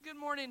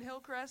morning,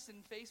 Hillcrest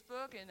and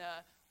Facebook and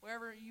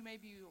wherever you may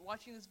be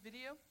watching this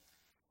video.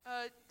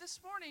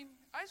 This morning,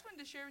 I just wanted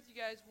to share with you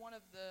guys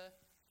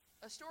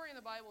a story in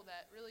the Bible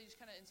that really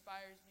just kind of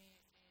inspires me.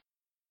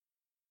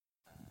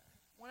 And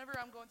whenever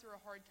I'm going through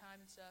a hard time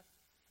and stuff,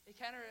 it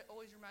kind of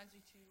always reminds me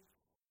to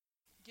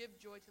give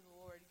joy to the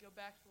Lord, go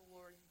back to the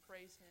Lord and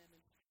praise Him,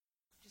 and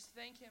just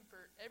thank Him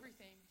for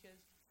everything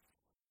because,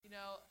 you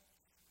know,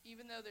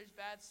 even though there's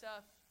bad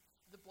stuff,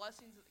 the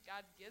blessings that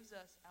God gives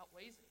us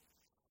outweighs it.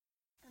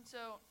 And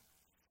so,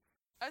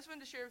 I just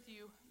wanted to share with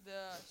you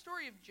the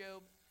story of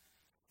Job.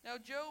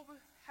 Now, Job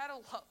had a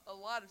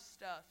lot of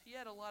stuff. He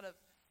had a lot of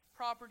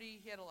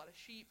property. He had a lot of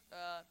sheep.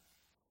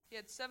 He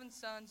had 7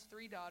 sons,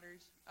 3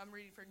 daughters. I'm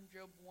reading from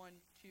Job 1,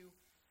 2.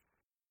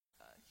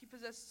 He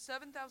possessed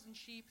 7,000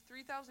 sheep,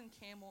 3,000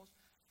 camels,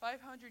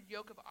 500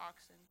 yoke of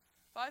oxen,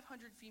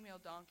 500 female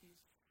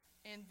donkeys,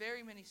 and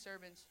very many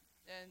servants.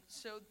 And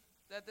so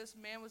that this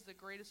man was the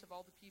greatest of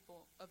all the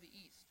people of the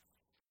East.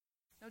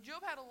 Now,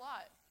 Job had a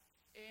lot.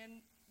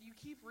 And you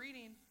keep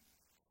reading,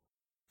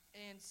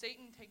 and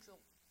Satan takes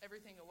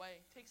everything away.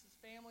 He takes his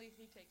family,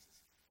 he takes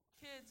his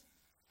kids.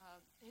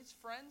 His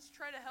friends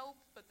try to help,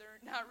 but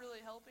they're not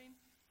really helping.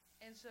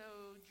 And so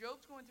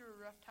Job's going through a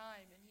rough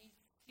time, and he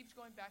keeps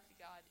going back to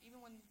God, even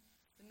when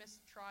the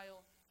midst of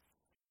trial,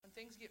 when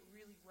things get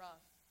really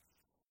rough.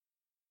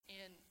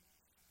 And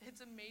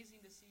it's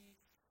amazing to see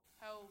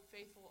how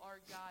faithful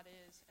our God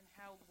is and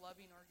how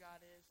loving our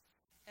God is.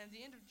 And at the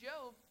end of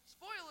Job,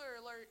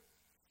 spoiler alert,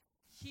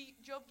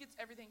 Job gets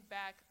everything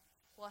back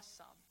plus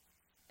some.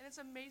 And it's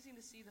amazing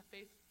to see the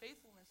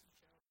faithfulness of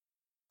Job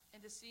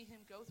and to see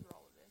him go through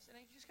all of this. And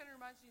it just kind of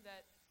reminds me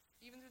that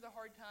even through the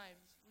hard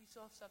times, we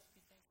still have stuff to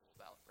be thankful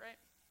about,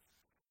 right?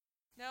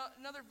 Now,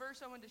 another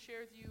verse I wanted to share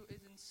with you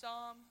is in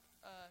Psalm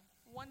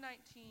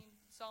 119,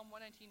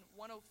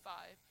 105.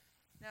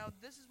 Now,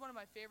 this is one of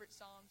my favorite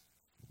Psalms,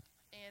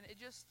 and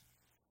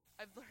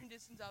I've learned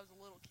it since I was a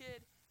little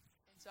kid,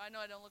 and so I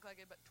know I don't look like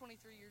it, but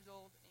 23 years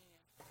old, and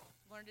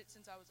learned it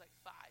since I was like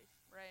 5,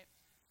 right?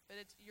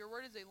 But it's, your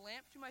word is a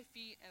lamp to my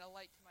feet and a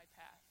light to my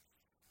path.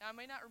 Now, I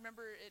may not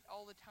remember it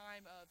all the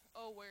time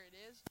where it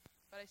is,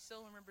 but I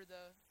still remember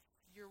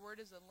your word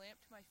is a lamp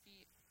to my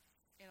feet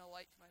and a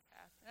light to my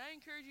path. And I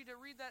encourage you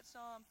to read that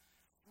psalm,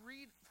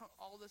 read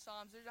all the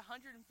psalms. There's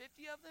 150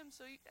 of them,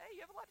 so you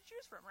have a lot to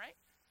choose from, right?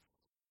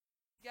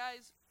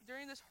 Guys,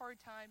 during this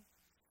hard time,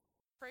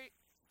 pray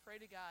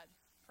to God.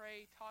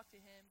 Pray, talk to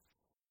Him.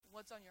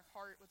 What's on your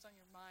heart, what's on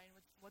your mind,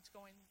 what's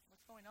going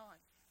on.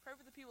 Pray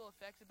for the people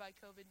affected by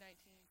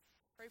COVID-19.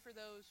 Pray for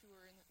those who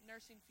are in the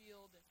nursing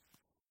field and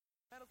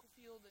medical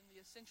field and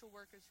the essential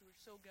workers who are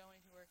still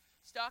going, who are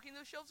stocking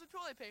those shelves of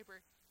toilet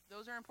paper.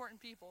 Those are important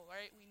people,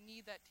 right? We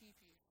need that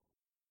TP.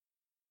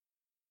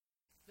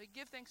 But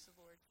give thanks to the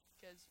Lord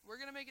because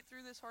we're going to make it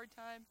through this hard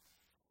time.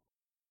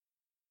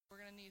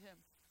 We're going to need Him.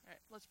 All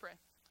right, let's pray.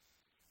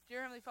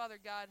 Dear Heavenly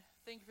Father, God,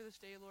 thank you for this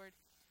day, Lord.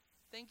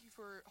 Thank you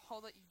for all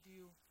that you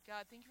do.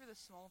 God, thank you for the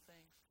small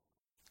things.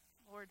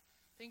 Lord,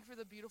 thank you for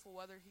the beautiful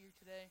weather here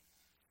today.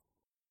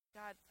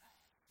 God,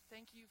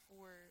 thank you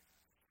for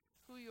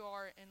who you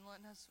are and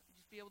letting us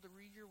just be able to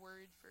read your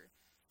word for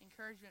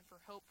encouragement,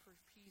 for hope, for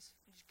peace,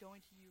 and just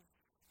going to you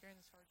during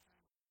this hard time.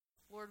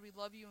 Lord, we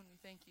love you and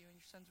we thank you. In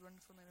your Son's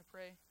wonderful name I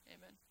pray.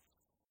 Amen.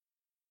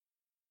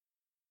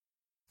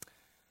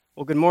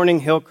 Well, good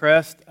morning,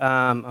 Hillcrest.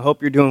 I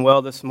hope you're doing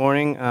well this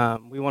morning.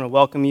 We want to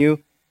welcome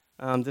you.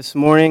 This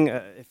morning,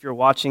 if you're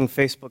watching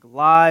Facebook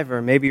Live,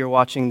 or maybe you're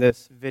watching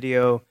this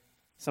video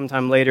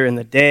sometime later in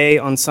the day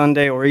on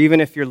Sunday, or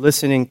even if you're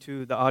listening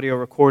to the audio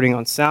recording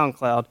on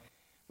SoundCloud,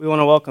 we want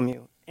to welcome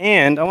you.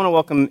 And I want to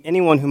welcome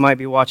anyone who might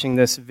be watching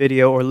this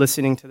video or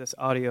listening to this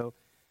audio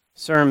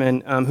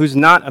sermon who's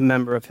not a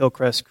member of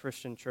Hillcrest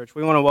Christian Church.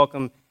 We want to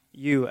welcome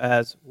you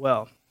as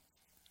well.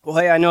 Well,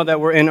 hey, I know that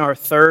we're in our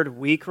 3rd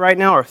week right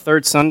now, our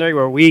 3rd Sunday,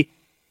 where we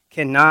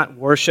cannot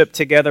worship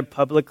together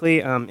publicly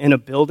in a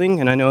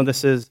building, and I know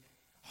this is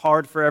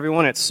hard for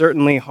everyone. It's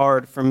certainly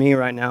hard for me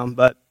right now,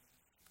 but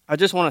I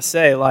just want to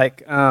say, I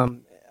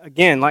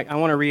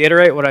want to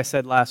reiterate what I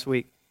said last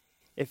week.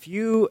 If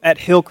you, at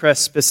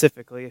Hillcrest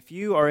specifically, if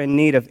you are in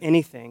need of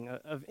anything,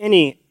 of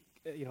any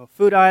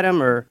food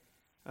item or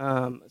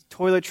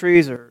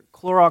toiletries or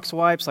Clorox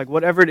wipes, like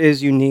whatever it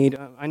is you need,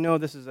 I know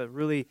this is a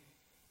really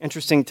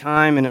interesting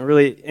time and a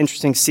really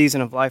interesting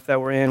season of life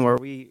that we're in where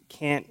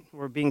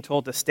we're being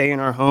told to stay in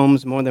our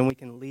homes more than we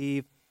can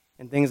leave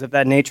and things of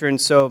that nature. And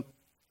so,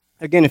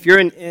 again, if you're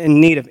in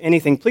need of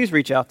anything, please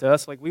reach out to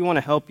us. We want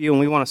to help you and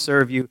we want to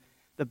serve you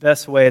the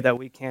best way that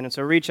we can. And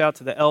so reach out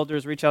to the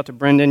elders, reach out to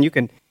Brendan. You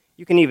can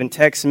even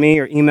text me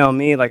or email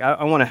me.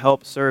 I want to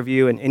help serve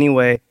you in any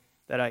way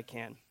that I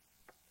can.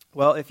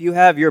 Well, if you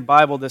have your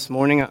Bible this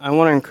morning, I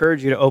want to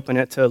encourage you to open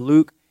it to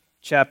Luke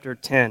chapter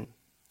 10.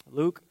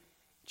 Luke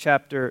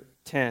chapter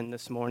 10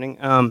 this morning.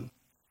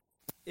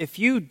 If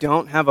you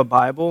don't have a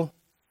Bible,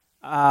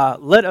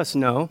 let us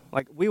know.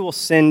 We will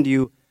send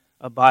you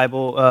a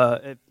Bible.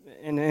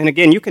 And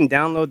again, you can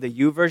download the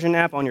YouVersion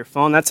app on your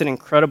phone. That's an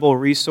incredible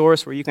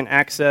resource where you can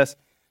access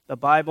the the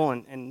Bible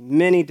in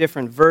many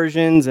different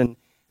versions, and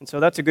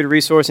so that's a good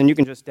resource, and you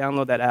can just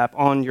download that app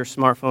on your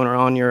smartphone or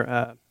on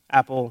your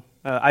Apple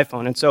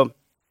iPhone. And so,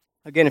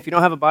 again, if you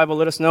don't have a Bible,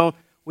 let us know.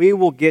 We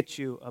will get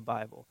you a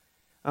Bible.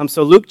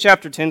 So Luke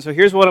chapter 10, so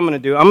here's what I'm going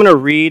to do. I'm going to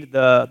read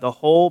the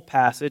whole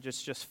passage.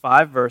 It's just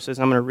 5 verses.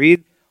 I'm going to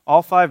read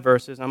all 5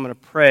 verses. I'm going to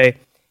pray,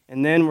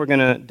 and then we're going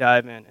to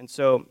dive in. And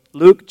so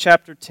Luke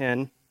chapter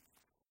 10,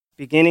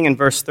 beginning in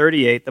verse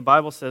 38, the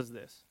Bible says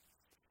this.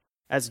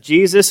 As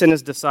Jesus and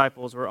his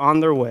disciples were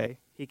on their way,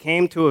 he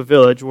came to a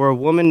village where a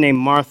woman named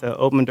Martha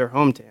opened her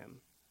home to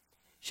him.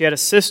 She had a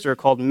sister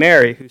called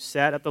Mary who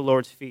sat at the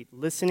Lord's feet,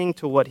 listening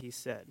to what he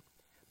said.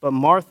 But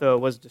Martha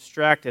was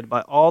distracted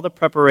by all the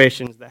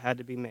preparations that had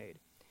to be made.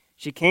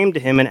 She came to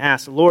him and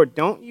asked, Lord,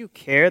 don't you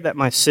care that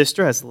my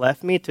sister has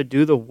left me to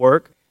do the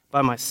work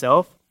by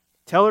myself?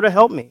 Tell her to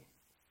help me.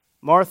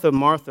 Martha,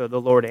 Martha,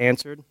 the Lord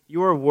answered,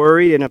 you are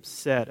worried and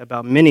upset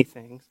about many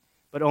things,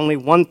 but only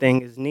one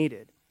thing is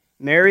needed.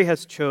 Mary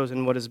has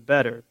chosen what is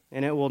better,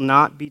 and it will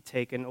not be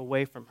taken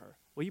away from her.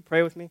 Will you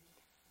pray with me?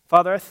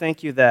 Father, I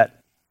thank you that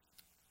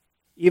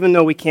even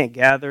though we can't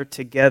gather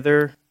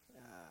together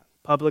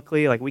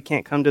publicly, like we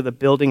can't come to the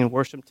building and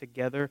worship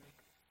together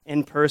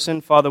in person,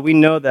 Father, we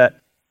know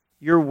that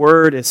your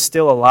word is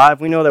still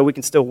alive. We know that we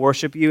can still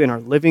worship you in our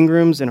living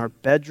rooms, in our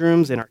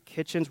bedrooms, in our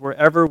kitchens,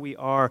 wherever we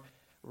are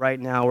right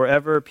now,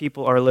 wherever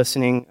people are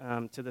listening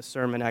to the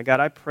sermon. God,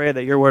 I pray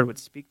that your word would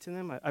speak to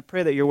them. I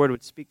pray that your word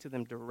would speak to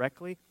them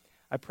directly.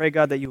 I pray,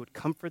 God, that you would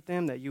comfort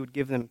them, that you would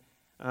give them,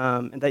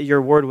 and that your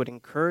word would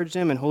encourage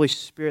them, and Holy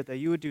Spirit, that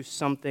you would do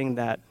something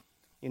that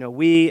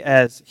we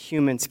as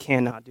humans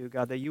cannot do,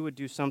 God, that you would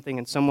do something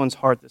in someone's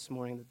heart this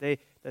morning,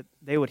 that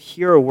they would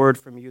hear a word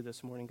from you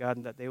this morning, God,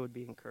 and that they would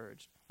be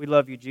encouraged. We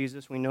love you,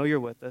 Jesus. We know you're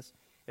with us.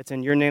 It's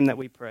in your name that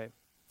we pray.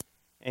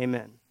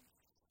 Amen.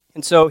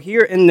 And so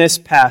here in this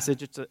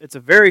passage, it's a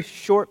very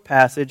short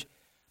passage,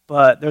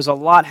 but there's a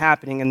lot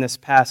happening in this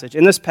passage.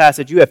 In this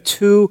passage, you have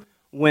 2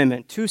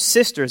 women, 2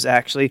 sisters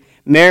actually,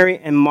 Mary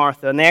and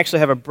Martha, and they actually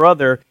have a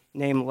brother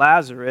named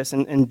Lazarus.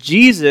 And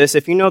Jesus,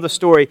 if you know the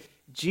story,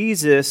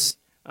 Jesus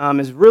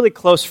is really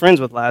close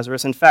friends with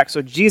Lazarus. In fact,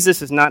 so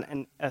Jesus is not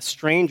a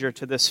stranger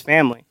to this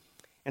family.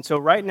 And so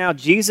right now,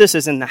 Jesus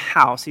is in the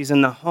house. He's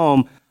in the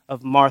home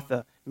of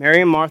Martha.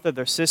 Mary and Martha,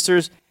 they're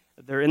sisters.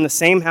 They're in the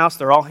same house.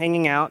 They're all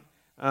hanging out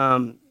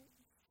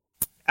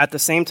at the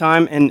same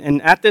time.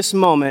 And at this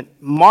moment,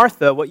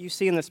 Martha, what you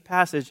see in this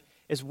passage,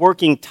 is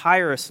working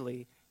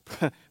tirelessly,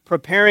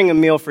 preparing a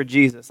meal for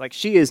Jesus. Like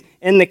she is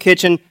in the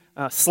kitchen,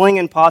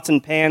 slinging pots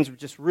and pans,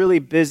 just really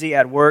busy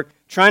at work,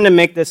 trying to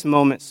make this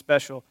moment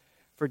special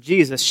for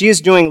Jesus. She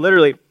is doing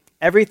literally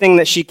everything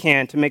that she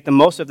can to make the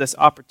most of this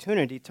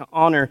opportunity to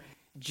honor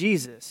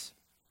Jesus.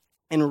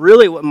 And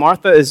really what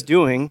Martha is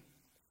doing,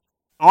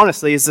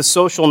 honestly, is the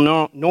social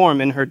norm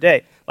in her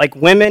day. Like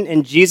women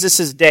in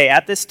Jesus' day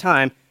at this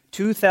time,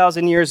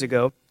 2,000 years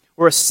ago,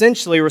 were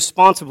essentially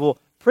responsible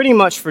pretty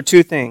much for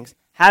 2 things: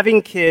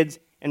 having kids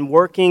and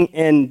working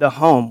in the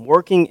home,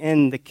 working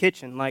in the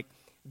kitchen. Like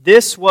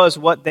this was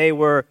what they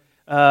were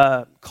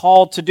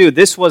called to do.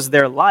 This was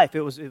their life.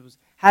 It was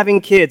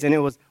having kids, and it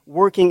was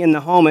working in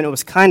the home, and it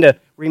was kind of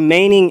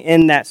remaining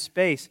in that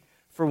space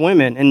for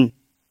women. And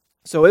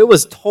so it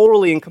was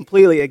totally and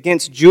completely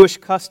against Jewish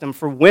custom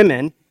for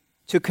women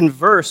to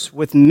converse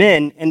with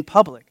men in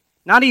public.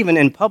 Not even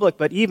in public,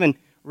 but even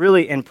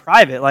really in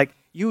private. Like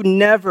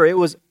it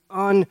was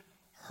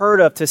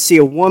unheard of to see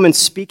a woman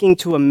speaking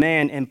to a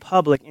man in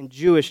public in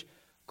Jewish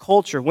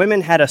culture.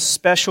 Women had a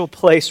special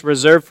place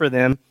reserved for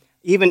them,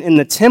 even in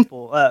the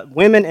temple.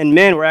 Women and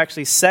men were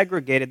actually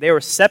segregated. They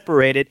were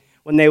separated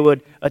when they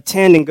would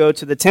attend and go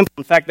to the temple.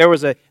 In fact, there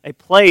was a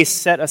place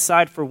set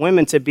aside for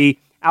women to be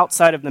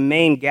outside of the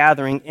main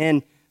gathering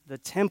in the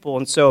temple.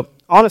 And so,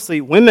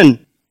 honestly,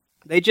 women,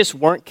 they just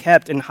weren't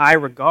kept in high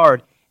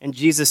regard in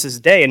Jesus'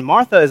 day. And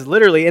Martha is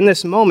literally, in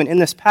this moment, in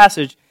this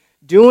passage,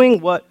 doing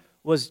what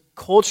was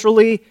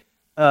culturally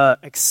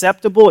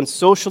acceptable and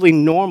socially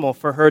normal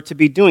for her to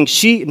be doing.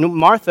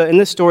 Martha, in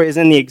this story, is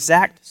in the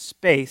exact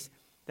space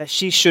that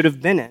she should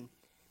have been in.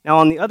 Now,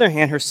 on the other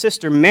hand, her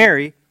sister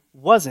Mary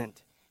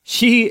wasn't.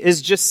 She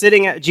is just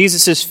sitting at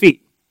Jesus'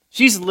 feet.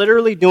 She's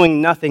literally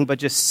doing nothing but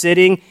just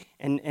sitting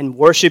and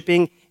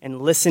worshiping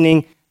and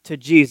listening to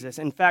Jesus.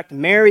 In fact,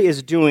 Mary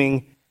is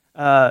doing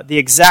the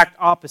exact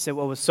opposite,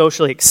 what was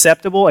socially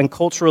acceptable and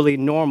culturally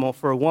normal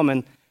for a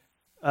woman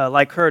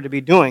like her to be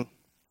doing.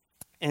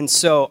 And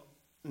so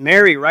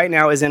Mary right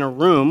now is in a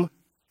room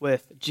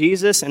with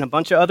Jesus and a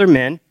bunch of other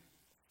men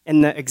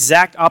in the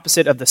exact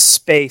opposite of the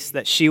space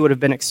that she would have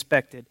been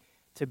expected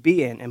to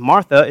be in. And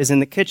Martha is in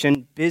the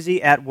kitchen,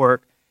 busy at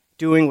work,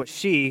 doing what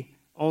she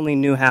only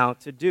knew how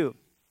to do.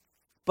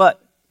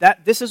 But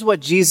this is what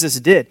Jesus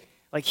did.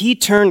 Like he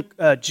turned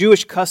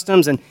Jewish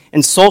customs and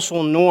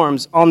social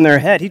norms on their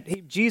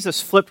head.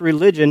 Jesus flipped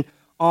religion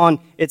on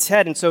its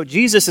head. And so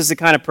Jesus is the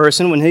kind of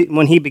person,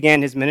 when he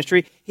began his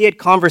ministry, he had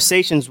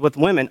conversations with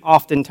women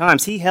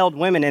oftentimes. He held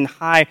women in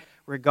high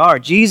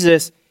regard.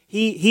 Jesus,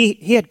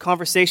 he had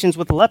conversations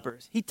with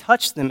lepers. He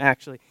touched them,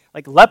 actually.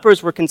 Like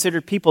lepers were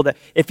considered people that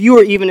if you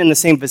were even in the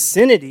same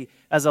vicinity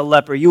as a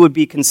leper, you would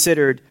be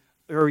considered,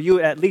 or you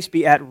would at least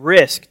be at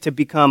risk to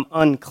become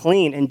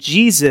unclean. And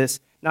Jesus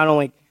not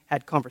only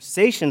had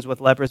conversations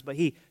with lepers, but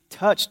he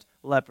touched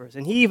lepers.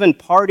 And he even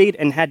partied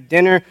and had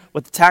dinner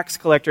with tax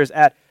collectors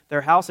at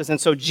their houses.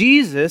 And so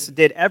Jesus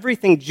did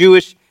everything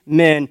Jewish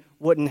men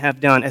wouldn't have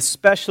done,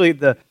 especially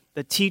the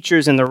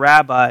teachers and the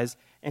rabbis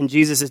in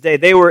Jesus' day.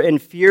 They were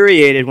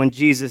infuriated when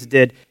Jesus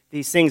did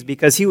these things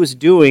because he was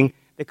doing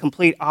the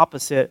complete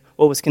opposite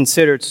what was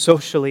considered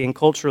socially and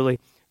culturally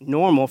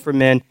normal for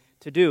men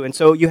to do. And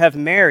so you have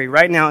Mary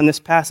right now in this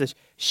passage.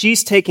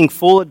 She's taking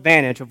full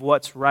advantage of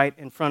what's right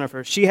in front of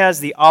her. She has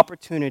the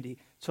opportunity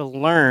to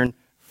learn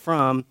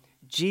from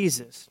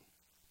Jesus.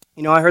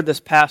 You know, I heard this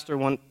pastor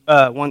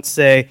once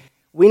say,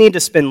 we need to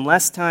spend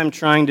less time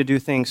trying to do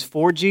things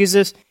for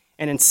Jesus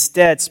and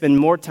instead spend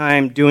more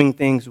time doing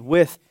things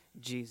with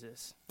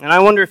Jesus. And I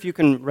wonder if you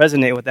can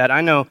resonate with that.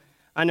 I know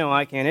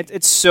I can.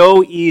 It's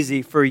so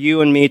easy for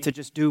you and me to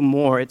just do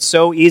more. It's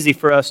so easy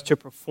for us to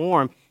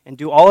perform and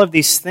do all of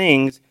these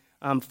things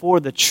for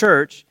the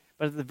church,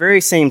 but at the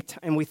very same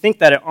time, we think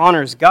that it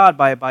honors God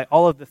by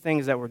all of the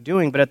things that we're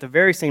doing, but at the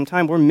very same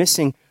time, we're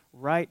missing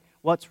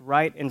what's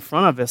right in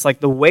front of us. Like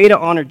the way to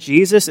honor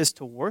Jesus is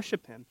to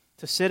worship him,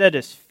 to sit at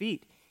his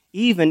feet,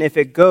 even if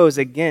it goes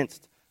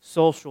against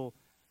social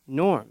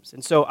norms.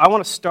 And so I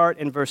want to start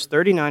in verse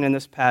 39 in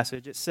this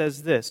passage. It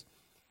says this: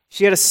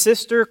 she had a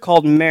sister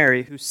called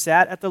Mary who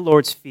sat at the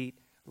Lord's feet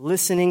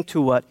listening to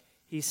what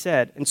he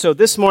said. And so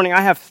this morning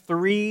I have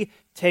 3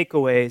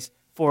 takeaways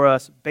for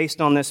us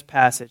based on this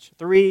passage.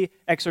 3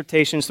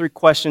 exhortations, 3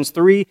 questions,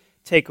 3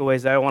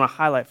 takeaways that I want to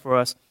highlight for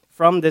us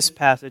from this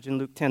passage in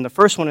Luke 10. The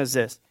first one is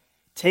this: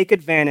 take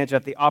advantage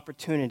of the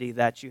opportunity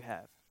that you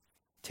have.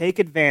 Take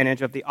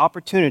advantage of the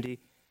opportunity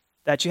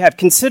that you have.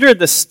 Consider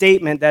the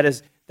statement that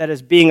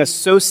is being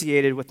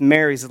associated with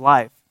Mary's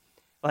life.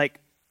 Like,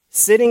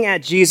 sitting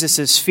at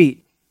Jesus'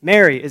 feet.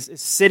 Mary is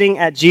sitting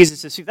at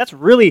Jesus' feet. That's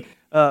really,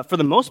 for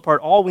the most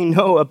part, all we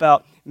know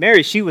about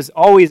Mary. She was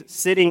always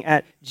sitting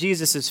at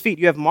Jesus' feet.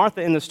 You have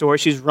Martha in the story.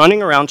 She's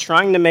running around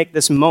trying to make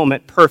this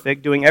moment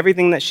perfect, doing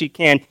everything that she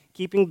can,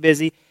 keeping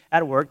busy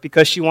at work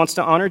because she wants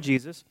to honor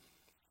Jesus.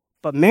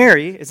 But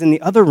Mary is in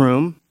the other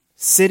room,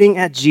 sitting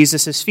at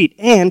Jesus' feet.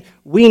 And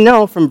we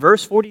know from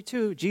verse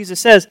 42, Jesus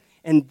says,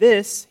 and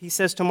this, he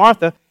says to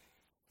Martha,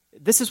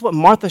 this is what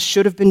Martha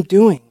should have been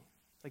doing.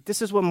 Like,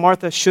 this is what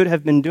Martha should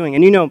have been doing.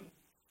 And you know,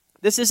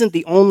 this isn't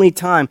the only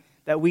time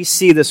that we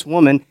see this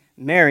woman,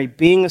 Mary,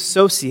 being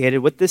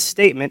associated with this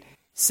statement,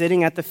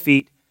 sitting at the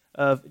feet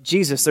of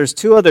Jesus. There's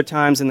 2 other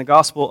times in the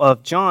Gospel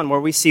of John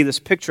where we see this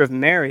picture of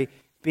Mary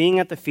being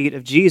at the feet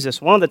of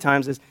Jesus. One of the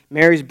times is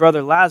Mary's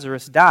brother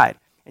Lazarus died.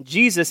 And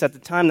Jesus, at the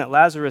time that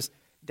Lazarus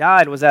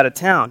died, was out of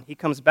town. He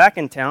comes back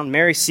in town.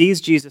 Mary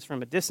sees Jesus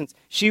from a distance.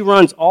 She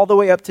runs all the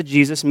way up to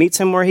Jesus, meets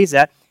him where he's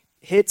at,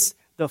 hits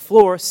the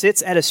floor,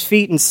 sits at his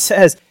feet, and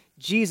says,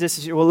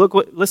 Jesus, well,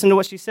 listen to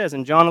what she says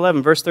in John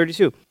 11, verse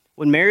 32.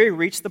 When Mary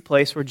reached the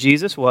place where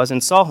Jesus was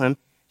and saw him,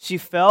 she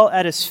fell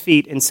at his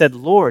feet and said,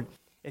 Lord,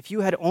 if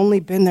you had only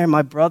been there,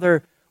 my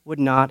brother would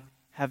not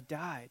have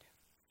died.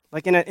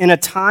 Like in a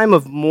time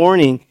of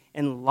mourning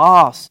and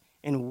loss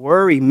and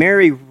worry,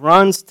 Mary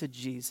runs to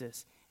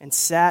Jesus and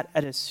sat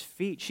at his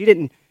feet. She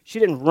didn't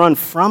run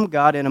from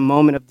God in a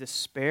moment of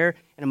despair,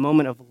 in a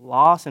moment of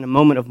loss, in a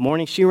moment of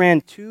mourning. She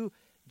ran to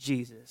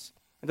Jesus.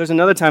 And there's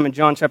another time in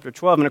John chapter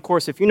 12, and of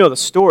course, if you know the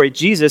story,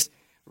 Jesus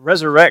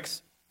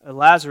resurrects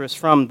Lazarus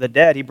from the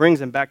dead. He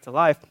brings him back to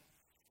life.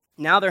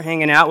 Now they're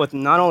hanging out with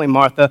not only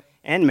Martha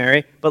and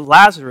Mary, but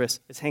Lazarus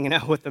is hanging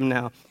out with them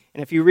now.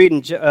 And if you read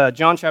in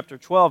John chapter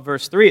 12,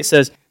 verse 3, it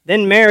says,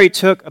 Then Mary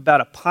took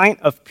about a pint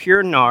of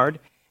pure nard.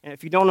 And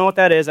if you don't know what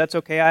that is, that's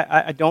okay.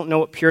 I don't know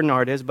what pure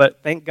nard is,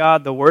 but thank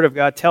God the Word of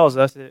God tells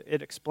us.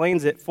 It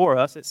explains it for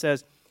us. It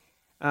says,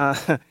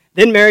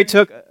 Then Mary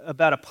took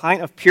about a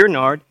pint of pure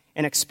nard,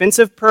 an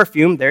expensive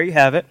perfume, there you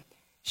have it.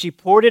 She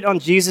poured it on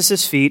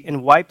Jesus' feet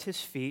and wiped his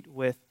feet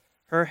with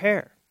her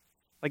hair.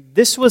 Like,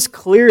 this was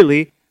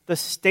clearly the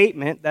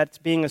statement that's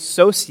being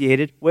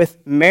associated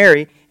with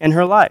Mary and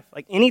her life.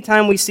 Like,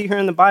 anytime we see her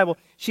in the Bible,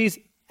 she's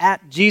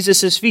at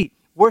Jesus' feet,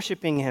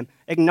 worshiping him,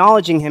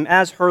 acknowledging him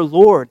as her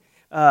Lord.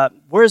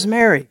 Where's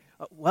Mary?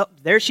 Well,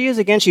 there she is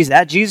again. She's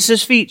at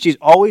Jesus' feet. She's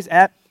always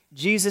at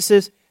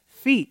Jesus'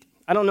 feet.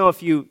 I don't know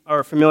if you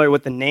are familiar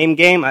with the name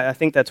game. I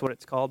think that's what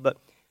it's called. But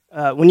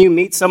when you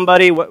meet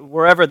somebody,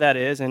 wherever that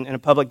is, in a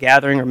public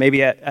gathering or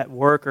maybe at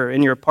work or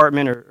in your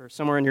apartment or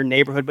somewhere in your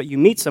neighborhood, but you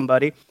meet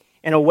somebody,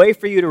 and a way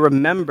for you to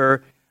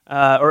remember,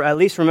 or at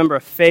least remember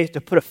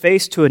to put a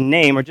face to a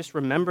name or just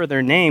remember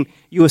their name,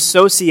 you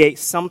associate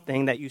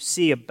something that you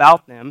see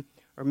about them,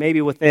 or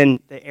maybe within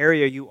the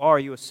area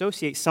you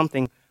associate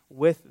something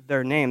with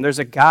their name. There's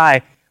a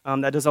guy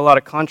that does a lot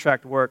of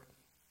contract work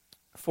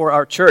for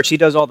our church. He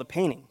does all the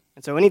painting.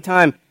 And so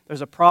anytime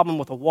there's a problem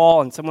with a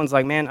wall and someone's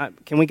like, man,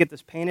 can we get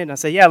this painted? And I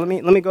say, yeah, let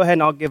me go ahead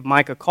and I'll give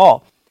Mike a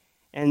call.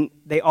 And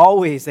they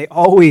always,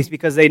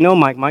 because they know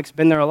Mike. Mike's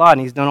been there a lot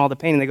and he's done all the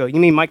painting. They go, you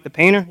mean Mike the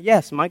painter?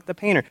 Yes, Mike the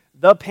painter.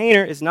 the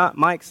painter is not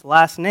Mike's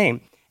last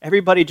name.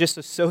 Everybody just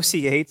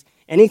associates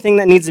anything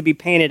that needs to be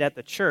painted at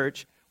the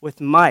church with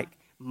Mike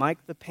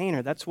the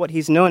painter. That's what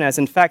he's known as.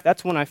 In fact,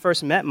 that's when I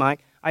first met Mike.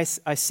 I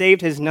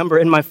saved his number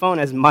in my phone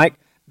as Mike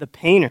the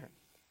painter.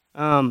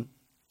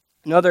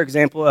 Another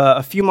example,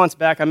 a few months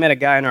back, I met a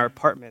guy in our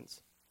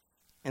apartments.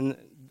 And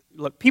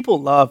look,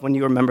 people love when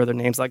you remember their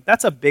names. Like,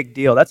 that's a big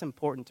deal. That's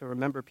important to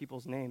remember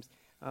people's names.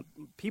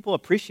 People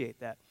appreciate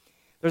that.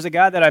 There's a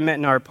guy that I met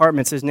in our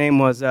apartments. His name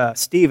was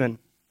Stephen.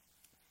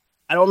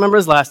 I don't remember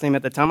his last name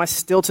at the time. I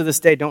still to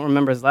this day don't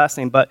remember his last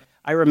name, but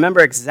I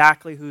remember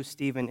exactly who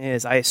Stephen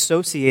is. I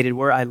associated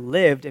where I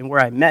lived and where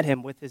I met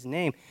him with his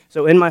name.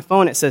 So in my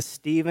phone it says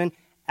Stephen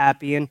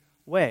Appian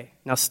Way.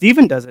 Now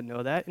Stephen doesn't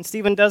know that, and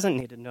Stephen doesn't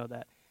need to know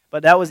that.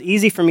 But that was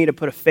easy for me to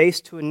put a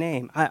face to a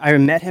name. I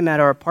met him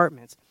at our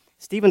apartments.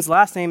 Stephen's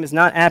last name is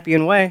not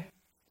Appian Way,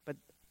 but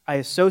I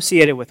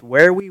associated with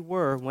where we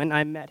were when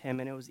I met him,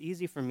 and it was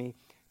easy for me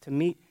to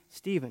meet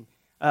Stephen.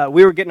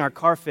 We were getting our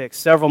car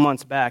fixed several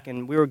months back,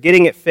 and we were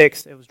getting it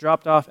fixed. It was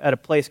dropped off at a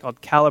place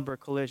called Caliber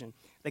Collision.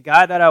 The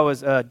guy that I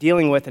was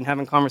dealing with and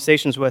having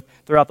conversations with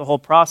throughout the whole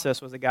process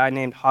was a guy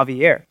named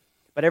Javier.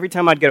 But every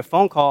time I'd get a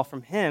phone call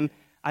from him,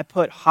 I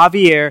put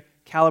Javier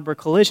Caliber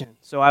Collision,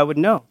 so I would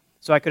know.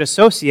 So I could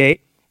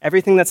associate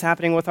everything that's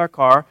happening with our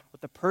car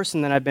with the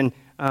person that I've been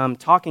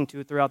talking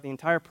to throughout the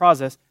entire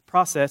process,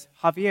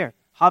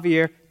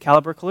 Javier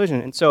Caliber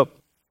Collision. And so,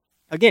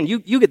 again, you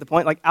get the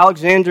point. Like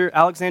Alexander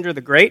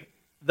the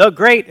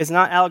Great is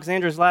not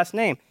Alexander's last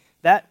name.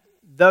 That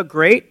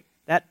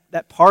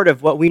part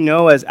of what we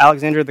know as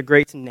Alexander the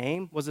Great's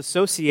name was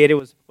associated,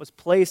 was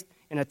placed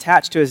and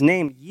attached to his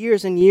name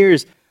years and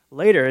years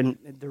later. And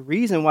the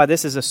reason why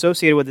this is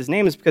associated with his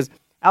name is because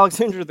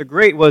Alexander the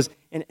Great was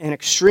an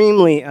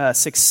extremely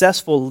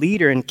successful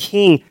leader and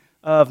king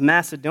of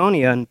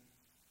Macedonia. And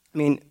I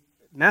mean,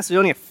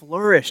 Macedonia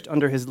flourished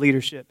under his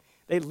leadership.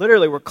 They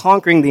literally were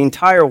conquering the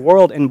entire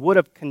world and would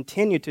have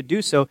continued to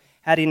do so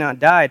had he not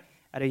died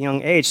at a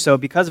young age. So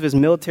because of his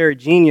military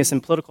genius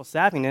and political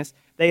savviness,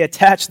 they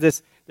attached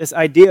this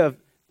idea of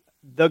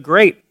the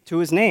Great to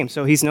his name.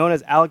 So he's known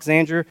as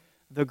Alexander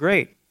the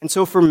Great. And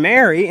so for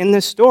Mary, in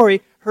this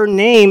story, her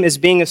name is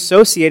being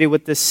associated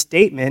with this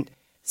statement,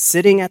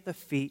 sitting at the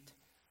feet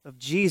of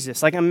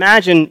Jesus. Like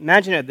imagine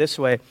it this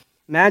way.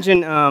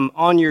 Imagine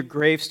on your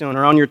gravestone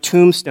or on your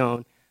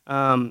tombstone,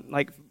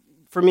 like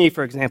for me,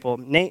 for example,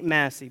 Nate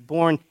Massey,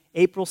 born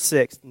April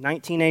 6th,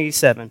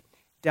 1987,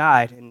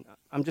 died. And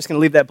I'm just going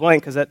to leave that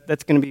blank because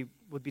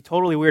would be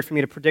totally weird for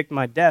me to predict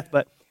my death,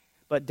 but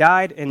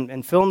died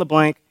and fill in the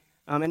blank.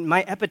 And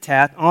my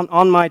epitaph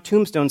on my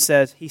tombstone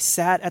says, he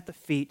sat at the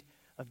feet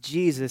of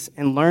Jesus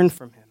and learned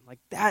from him. Like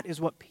that is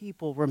what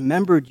people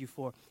remembered you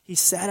for. He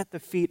sat at the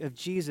feet of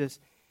Jesus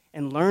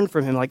and learned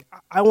from him. Like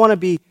I want to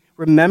be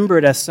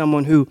remembered as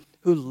someone who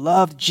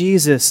loved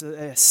Jesus,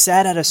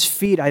 sat at his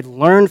feet. I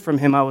learned from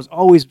him. I was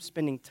always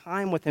spending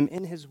time with him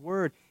in his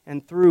word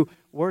and through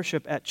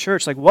worship at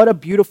church. Like what a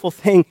beautiful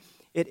thing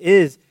it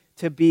is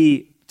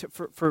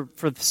for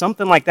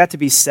something like that to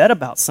be said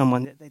about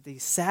someone. They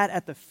sat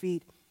at the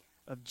feet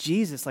of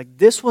Jesus. Like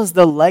this was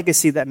the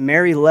legacy that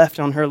Mary left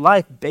on her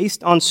life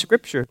based on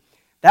Scripture.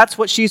 That's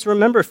what she's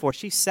remembered for.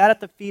 She sat at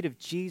the feet of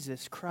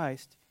Jesus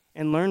Christ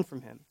and learned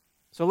from him.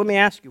 So let me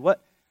ask you,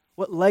 what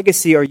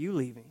legacy are you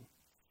leaving?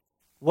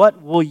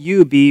 What will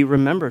you be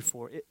remembered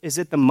for? Is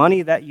it the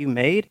money that you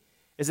made?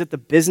 Is it the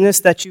business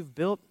that you've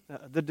built?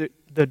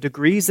 The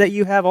degrees that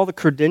you have, all the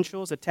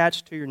credentials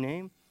attached to your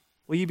name?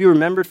 Will you be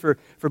remembered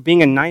for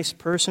being a nice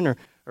person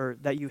or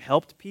that you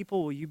helped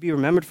people? Will you be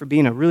remembered for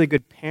being a really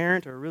good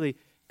parent or a really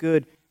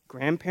good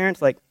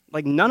grandparent? Like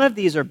none of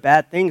these are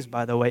bad things,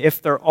 by the way.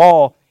 If they're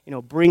all,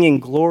 bringing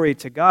glory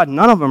to God,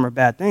 none of them are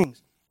bad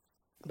things.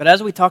 But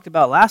as we talked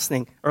about last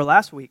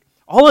week,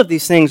 all of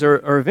these things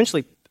are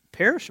eventually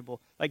perishable.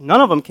 Like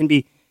none of them can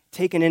be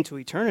taken into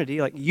eternity.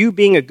 Like you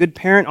being a good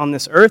parent on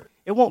this earth,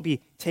 it won't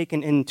be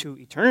taken into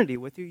eternity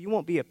with you. You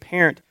won't be a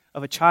parent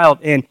of a child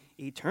in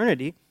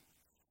eternity.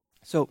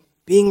 So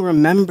being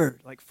remembered,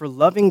 like for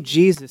loving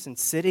Jesus and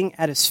sitting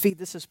at his feet,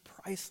 this is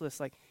priceless.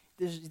 Like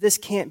this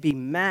can't be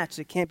matched.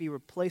 It can't be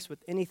replaced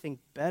with anything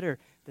better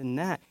than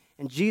that.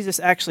 And Jesus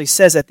actually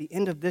says at the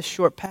end of this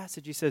short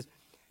passage, he says,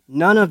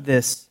 none of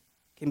this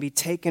can be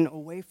taken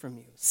away from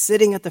you.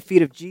 Sitting at the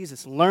feet of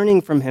Jesus,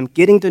 learning from him,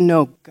 getting to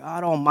know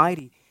God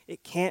Almighty,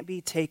 it can't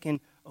be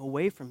taken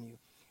away from you.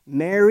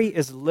 Mary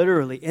is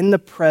literally in the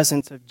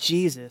presence of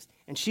Jesus,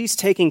 and she's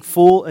taking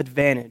full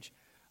advantage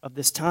of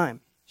this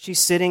time. She's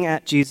sitting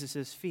at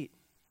Jesus' feet.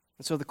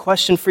 And so the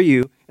question for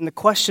you, and the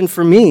question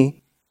for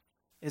me,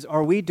 is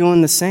are we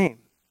doing the same?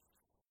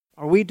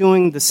 Are we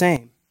doing the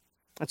same?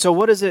 And so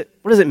what does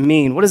it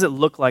mean? What does it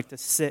look like to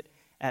sit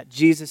at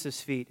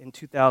Jesus' feet in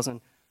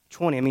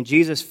 2020? I mean,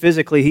 Jesus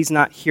physically, he's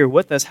not here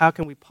with us. How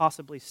can we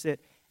possibly sit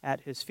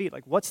at his feet?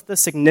 Like, what's the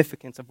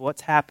significance of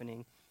what's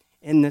happening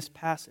in this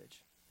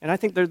passage? And I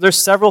think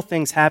there's several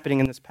things happening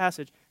in this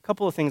passage. A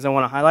couple of things I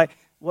want to highlight.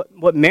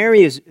 What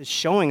Mary is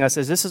showing us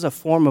is this is a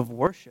form of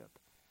worship.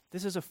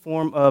 This is a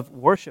form of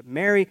worship.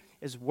 Mary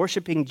is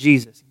worshiping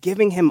Jesus,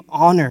 giving him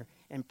honor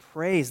and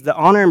praise, the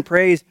honor and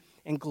praise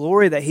and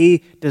glory that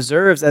he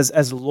deserves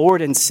as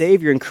Lord and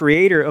Savior and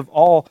creator of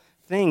all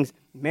things.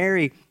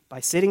 Mary, by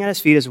sitting at his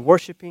feet, is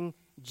worshiping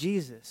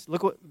Jesus.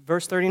 Look what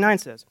verse 39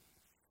 says.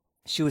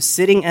 She was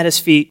sitting at his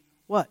feet,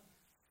 what?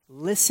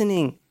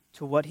 Listening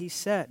to what he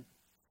said.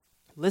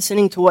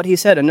 Listening to what he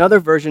said. Another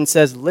version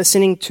says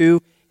listening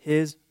to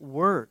his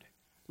word.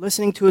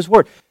 Listening to his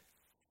word.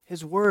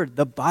 His word,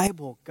 the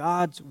Bible,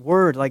 God's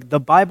word, like the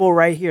Bible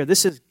right here.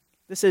 This is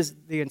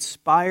the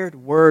inspired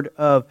word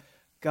of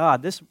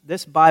God.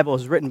 This Bible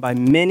is written by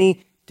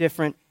many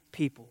different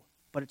people,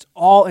 but it's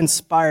all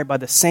inspired by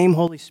the same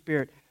Holy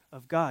Spirit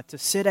of God. To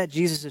sit at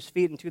Jesus'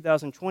 feet in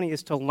 2020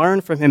 is to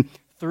learn from him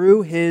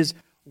through his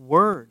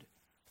word.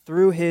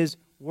 Through his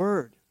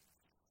word.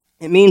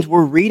 It means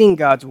we're reading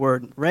God's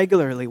word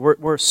regularly.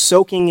 We're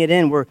soaking it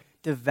in. We're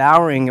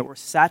devouring it. We're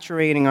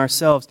saturating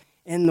ourselves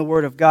in the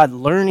word of God,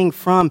 learning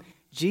from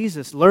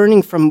Jesus,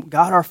 learning from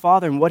God our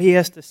Father and what he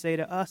has to say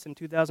to us in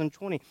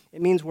 2020.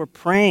 It means we're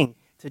praying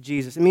to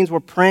Jesus. It means we're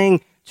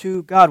praying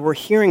to God. We're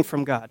hearing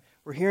from God.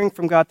 We're hearing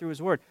from God through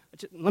his word.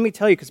 Let me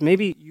tell you, because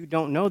maybe you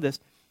don't know this,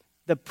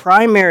 the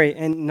primary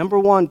and number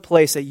one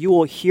place that you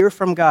will hear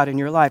from God in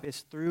your life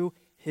is through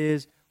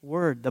his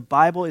word. The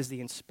Bible is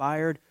the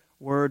inspired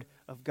word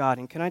of God.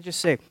 And can I just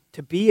say,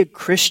 to be a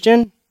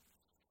Christian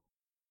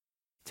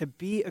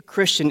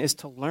is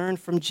to learn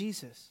from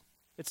Jesus.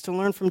 It's to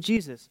learn from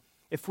Jesus.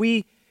 If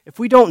we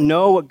don't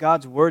know what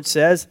God's word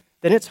says,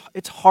 then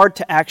it's hard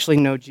to actually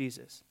know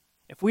Jesus.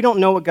 If we don't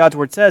know what God's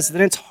word says,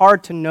 then it's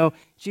hard to know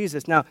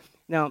Jesus. Now,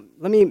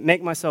 let me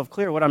make myself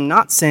clear. What I'm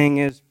not saying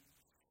is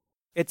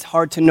it's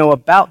hard to know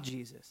about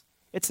Jesus.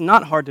 It's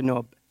not hard to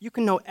know. You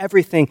can know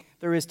everything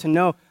there is to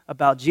know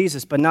about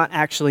Jesus, but not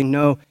actually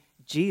know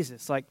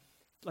Jesus. Like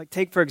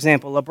take, for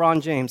example,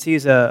 LeBron James.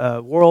 He's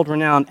a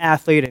world-renowned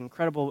athlete, an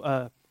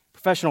incredible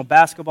professional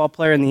basketball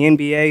player in the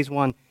NBA. He's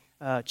won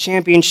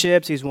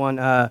championships. He's won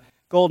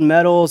gold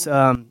medals.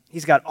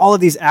 He's got all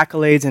of these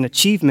accolades and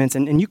achievements,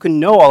 and you can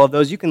know all of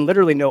those. You can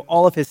literally know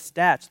all of his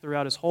stats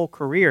throughout his whole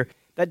career.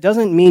 That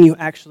doesn't mean you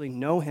actually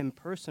know him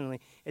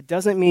personally. It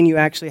doesn't mean you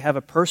actually have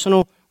a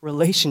personal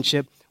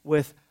relationship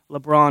with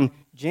LeBron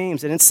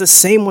James. And it's the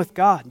same with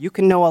God. You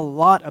can know a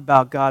lot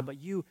about God, but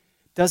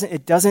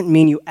it doesn't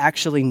mean you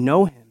actually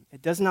know him.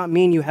 It does not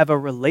mean you have a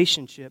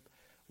relationship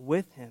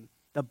with him.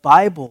 The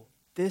Bible,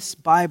 this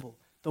Bible,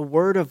 the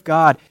Word of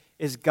God,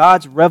 is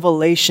God's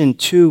revelation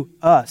to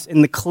us.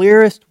 In the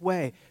clearest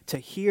way to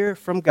hear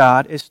from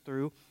God is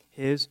through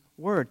his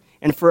word.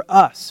 And for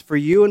us, for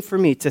you and for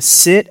me, to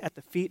sit at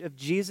the feet of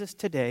Jesus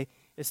today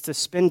is to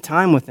spend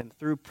time with him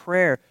through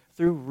prayer,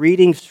 through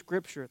reading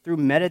Scripture, through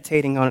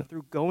meditating on it,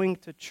 through going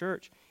to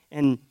church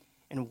and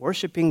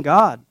worshiping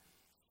God.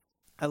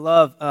 I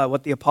love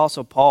what the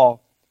Apostle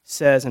Paul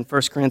says in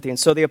 1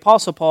 Corinthians. So the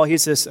Apostle Paul,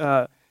 he's this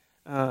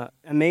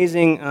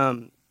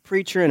amazing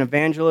preacher and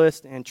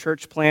evangelist and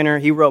church planner.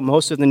 He wrote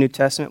most of the New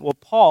Testament. Well,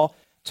 Paul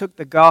took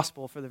the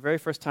gospel for the very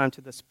first time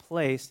to this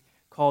place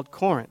called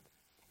Corinth.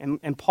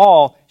 And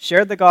Paul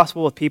shared the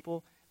gospel with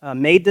people,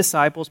 made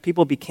disciples,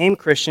 people became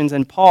Christians,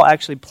 and Paul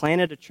actually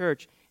planted a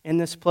church in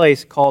this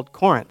place called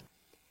Corinth.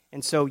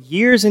 And so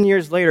years and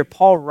years later,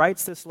 Paul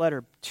writes this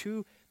letter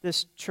to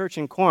this church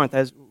in Corinth,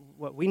 as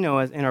what we know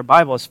as in our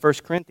Bible as 1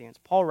 Corinthians.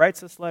 Paul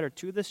writes this letter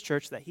to this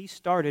church that he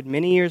started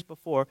many years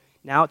before.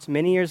 Now it's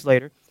many years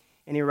later.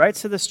 And he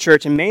writes to this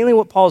church, and mainly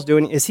what Paul's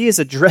doing is he is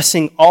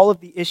addressing all of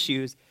the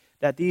issues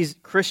that these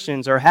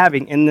Christians are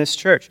having in this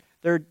church.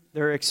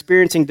 They're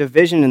experiencing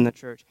division in the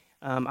church,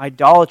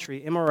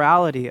 idolatry,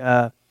 immorality,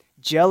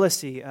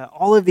 jealousy.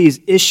 All of these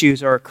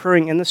issues are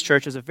occurring in this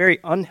church as a very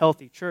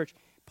unhealthy church.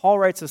 Paul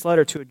writes this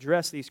letter to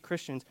address these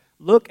Christians.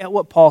 Look at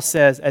what Paul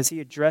says as he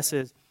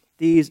addresses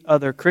these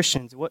other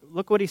Christians.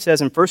 Look what he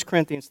says in 1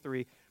 Corinthians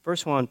 3,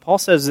 verse 1. Paul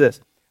says this,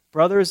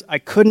 "Brothers, I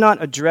could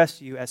not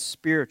address you as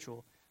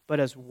spiritual, but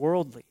as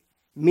worldly,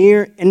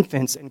 mere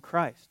infants in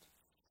Christ."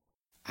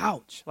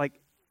 Ouch.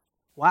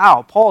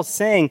 Wow. Paul's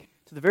saying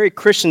to the very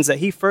Christians that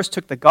he first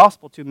took the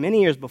gospel to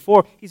many years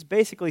before, he's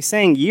basically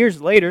saying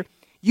years later,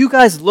 you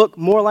guys look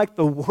more like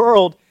the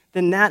world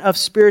than that of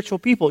spiritual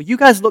people. You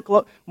guys look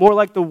more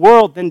like the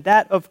world than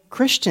that of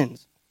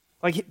Christians.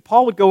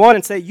 Paul would go on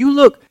and say, you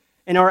look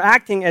and are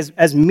acting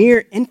as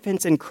mere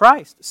infants in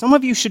Christ. Some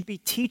of you should be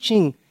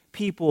teaching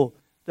people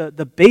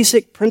the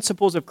basic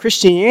principles of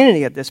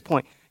Christianity at this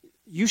point.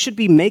 You should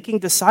be making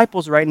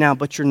disciples right now,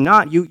 but you're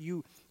not.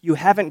 You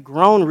haven't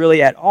grown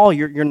really at all.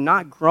 You're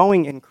not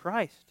growing in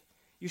Christ.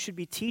 You should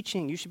be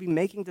teaching. You should be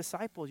making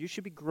disciples. You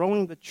should be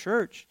growing the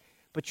church,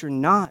 but you're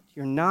not.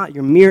 You're not.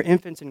 You're mere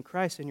infants in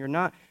Christ, and you're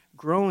not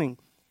growing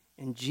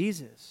in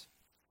Jesus.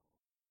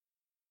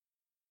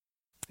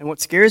 And what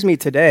scares me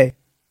today,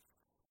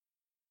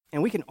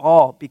 and we can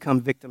all become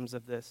victims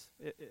of this,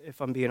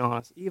 if I'm being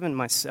honest, even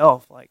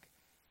myself,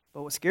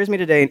 but what scares me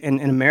today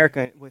in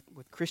America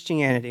with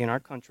Christianity in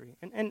our country,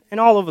 and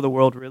all over the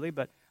world really,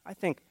 but I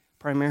think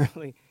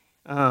primarily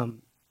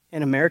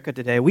in America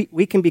today.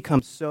 We can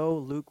become so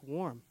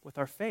lukewarm with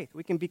our faith.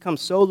 We can become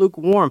so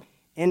lukewarm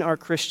in our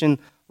Christian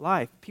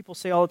life. People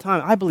say all the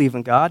time, I believe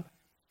in God.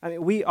 I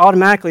mean, we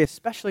automatically,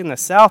 especially in the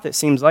South, it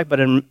seems like, but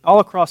all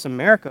across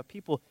America,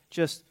 people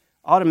just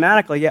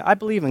automatically, yeah, I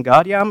believe in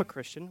God. Yeah, I'm a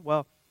Christian.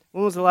 Well,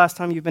 when was the last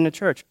time you've been to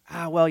church?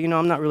 Well,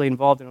 I'm not really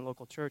involved in a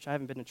local church. I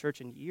haven't been to church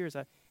in years.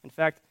 In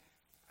fact,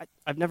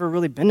 I've never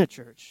really been to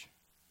church.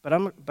 But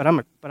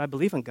I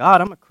believe in God.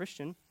 I'm a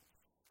Christian.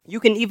 You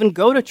can even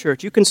go to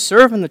church. You can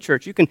serve in the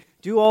church. You can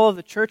do all of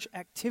the church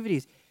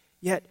activities.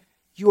 Yet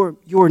you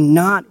are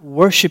not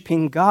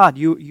worshiping God.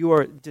 You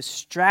are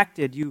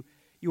distracted. You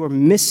are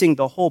missing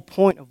the whole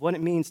point of what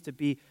it means to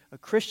be a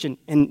Christian.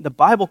 And the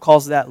Bible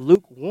calls that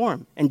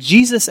lukewarm. And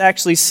Jesus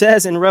actually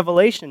says in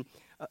Revelation,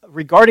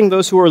 regarding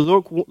those who are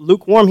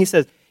lukewarm, he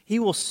says, he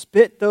will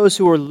spit those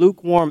who are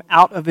lukewarm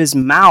out of his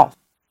mouth.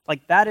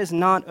 Like, that is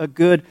not a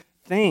good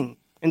thing.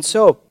 And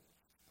so,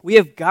 we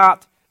have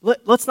got,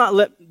 let's not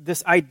let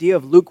this idea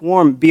of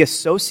lukewarm be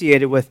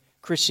associated with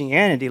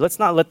Christianity. Let's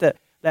not let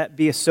that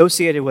be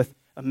associated with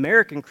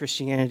American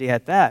Christianity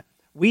at that.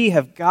 We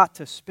have got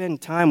to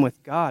spend time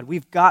with God.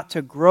 We've got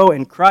to grow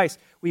in Christ.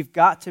 We've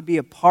got to be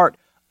a part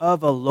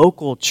of a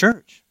local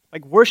church.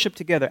 Like, worship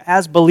together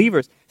as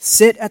believers.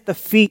 Sit at the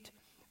feet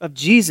of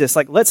Jesus.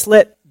 Like, let's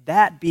let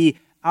that be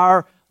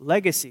our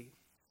legacy.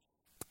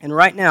 And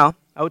right now,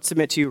 I would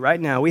submit to you right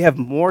now, we have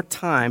more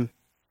time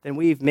than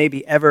we've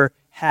maybe ever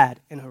had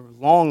in a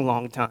long,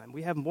 long time.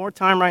 We have more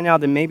time right now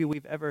than maybe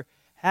we've ever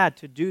had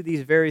to do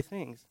these very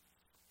things.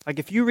 Like,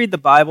 if you read the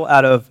Bible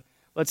out of,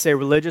 let's say,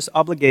 religious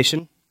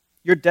obligation,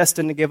 you're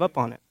destined to give up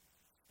on it.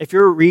 If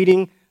you're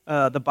reading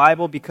the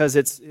Bible because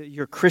it's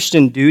your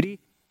Christian duty,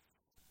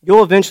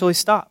 you'll eventually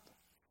stop.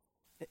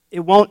 It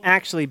won't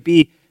actually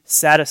be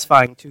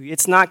satisfying to you.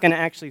 It's not going to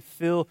actually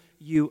fill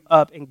you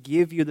up and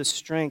give you the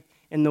strength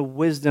and the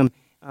wisdom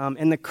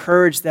and the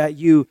courage that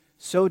you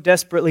so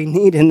desperately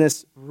need in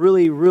this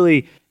really,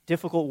 really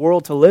difficult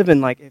world to live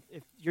in. Like,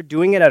 if you're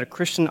doing it at a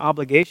Christian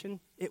obligation,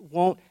 it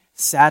won't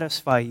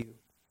satisfy you.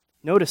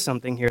 Notice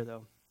something here,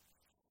 though.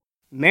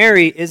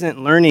 Mary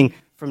isn't learning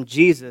from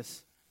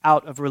Jesus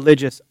out of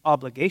religious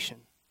obligation.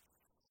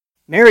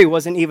 Mary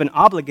wasn't even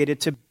obligated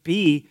to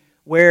be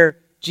where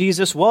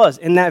Jesus was,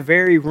 in that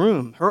very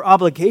room. Her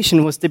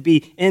obligation was to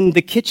be in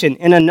the kitchen,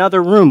 in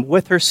another room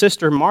with her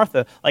sister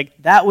Martha. Like,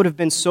 that would have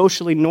been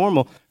socially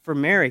normal for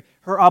Mary.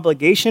 Her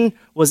obligation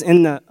was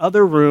in the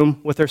other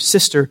room with her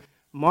sister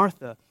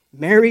Martha.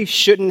 Mary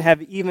shouldn't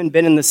have even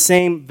been in the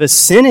same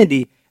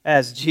vicinity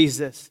as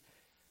Jesus.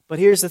 But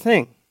here's the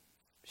thing.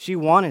 She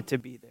wanted to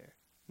be there.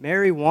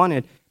 Mary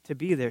wanted to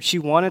be there. She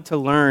wanted to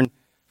learn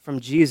from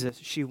Jesus.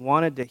 She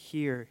wanted to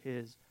hear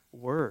his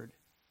word.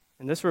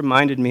 And this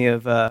reminded me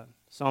of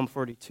Psalm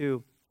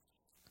 42.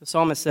 The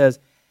psalmist says,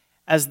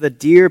 "As the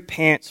deer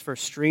pants for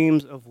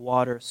streams of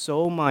water,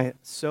 so my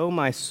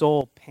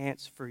soul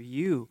pants for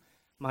you,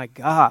 my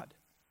God.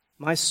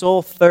 My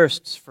soul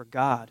thirsts for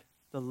God,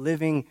 the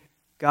living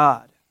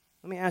God."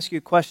 Let me ask you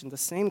a question, the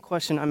same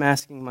question I'm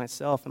asking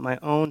myself in my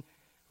own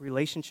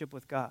relationship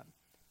with God.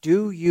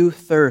 Do you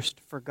thirst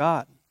for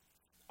God?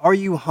 Are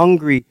you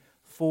hungry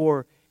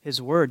for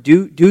his word?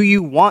 Do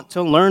you want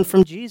to learn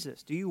from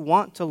Jesus? Do you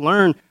want to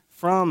learn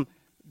from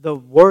the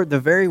word, the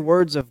very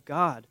words of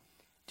God?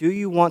 Do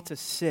you want to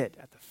sit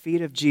at the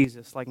feet of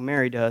Jesus like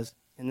Mary does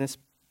in this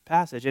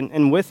passage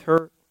and with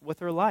her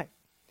life?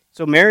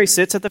 So Mary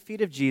sits at the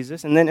feet of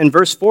Jesus, and then in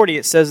verse 40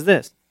 it says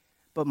this,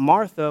 "But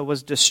Martha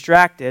was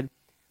distracted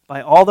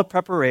by all the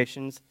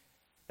preparations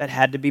that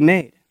had to be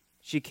made.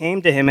 She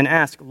came to him and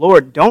asked,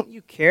 'Lord, don't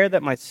you care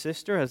that my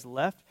sister has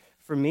left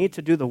for me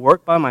to do the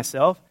work by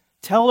myself?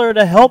 Tell her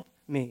to help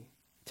me.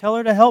 Tell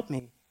her to help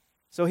me.'"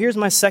 So here's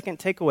my second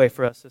takeaway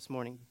for us this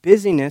morning.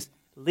 Busyness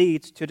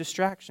leads to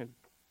distraction.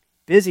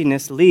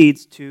 Busyness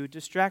leads to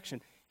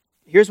distraction.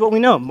 Here's what we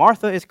know.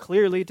 Martha is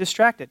clearly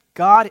distracted.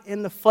 God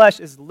in the flesh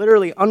is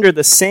literally under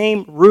the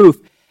same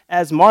roof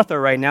as Martha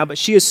right now, but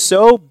she is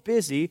so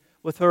busy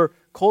with her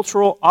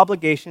cultural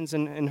obligations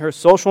and her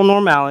social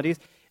normalities,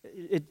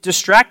 it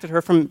distracted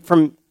her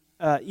from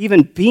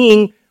even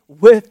being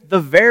with the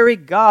very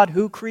God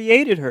who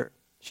created her.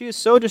 She is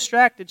so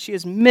distracted, she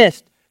has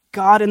missed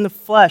God in the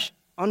flesh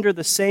under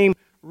the same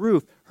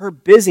roof. Her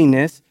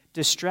busyness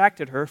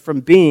distracted her from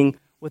being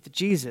with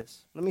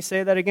Jesus. Let me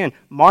say that again.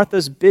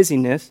 Martha's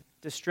busyness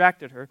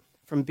distracted her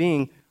from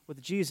being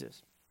with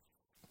Jesus.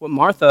 What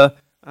Martha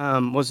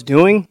was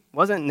doing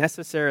wasn't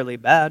necessarily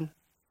bad.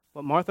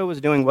 What Martha was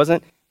doing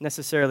wasn't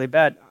necessarily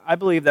bad. I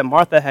believe that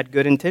Martha had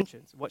good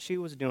intentions. What she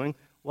was doing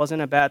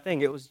wasn't a bad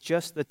thing. It was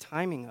just the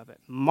timing of it.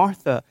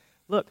 Martha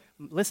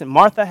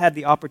had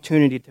the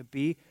opportunity to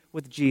be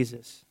with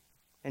Jesus,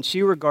 and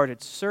she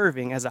regarded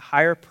serving as a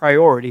higher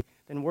priority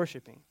than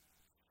worshiping.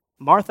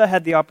 Martha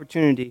had the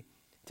opportunity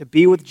to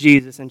be with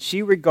Jesus, and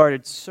she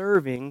regarded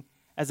serving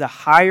as a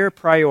higher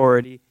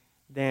priority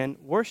than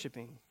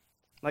worshiping.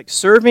 Like,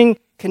 serving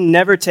can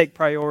never take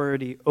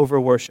priority over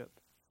worship.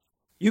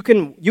 You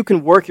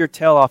can work your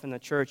tail off in the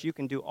church. You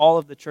can do all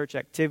of the church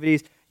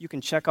activities. You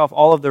can check off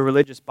all of the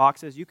religious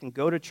boxes. You can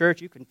go to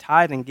church. You can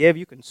tithe and give.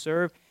 You can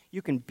serve.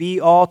 You can be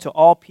all to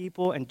all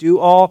people and do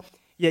all.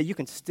 Yet you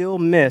can still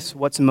miss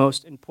what's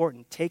most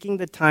important, taking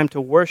the time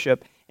to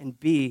worship and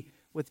be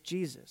with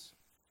Jesus.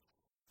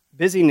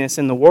 Busyness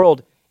in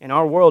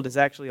our world, is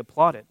actually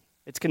applauded.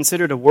 It's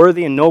considered a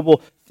worthy and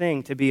noble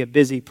thing to be a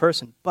busy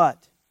person.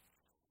 But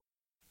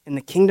in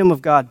the kingdom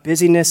of God,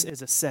 busyness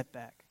is a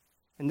setback.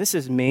 And this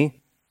is me.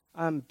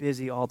 I'm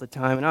busy all the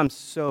time, and I'm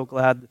so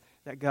glad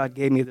that God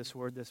gave me this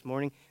word this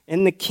morning.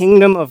 In the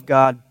kingdom of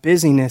God,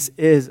 busyness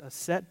is a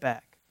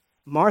setback.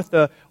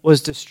 Martha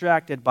was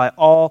distracted by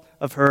all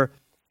of her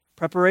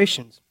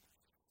preparations.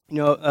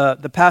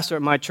 The pastor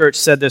at my church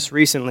said this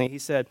recently. He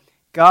said,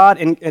 God,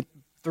 and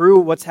through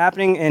what's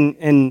happening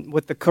and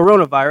with the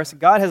coronavirus,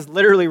 God has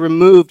literally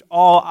removed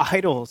all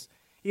idols.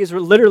 He has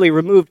literally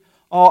removed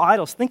all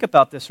idols. Think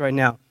about this right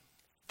now.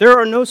 There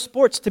are no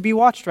sports to be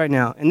watched right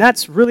now, and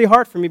that's really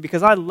hard for me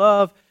because I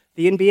love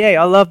the NBA.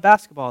 I love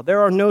basketball. There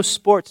are no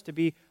sports to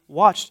be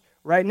watched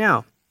right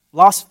now.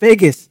 Las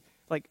Vegas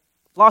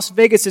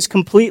is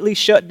completely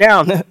shut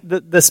down.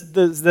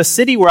 The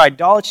city where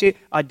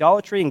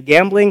idolatry and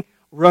gambling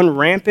run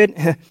rampant.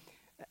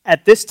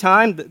 At this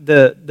time,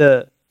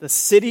 the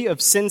city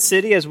of Sin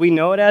City, as we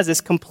know it as,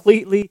 is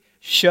completely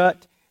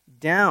shut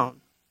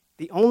down.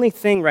 The only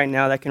thing right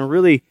now that can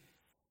really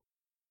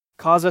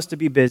cause us to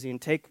be busy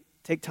and take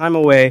time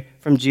away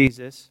from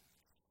Jesus,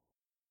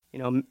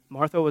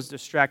 Martha was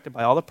distracted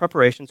by all the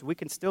preparations. We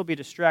can still be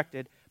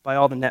distracted by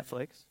all the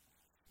Netflix.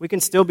 We can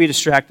still be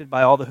distracted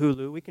by all the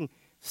Hulu. We can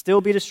still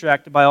be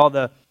distracted by all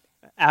the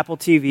Apple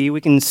TV.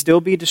 We can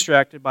still be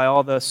distracted by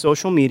all the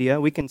social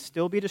media. We can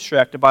still be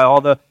distracted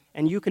by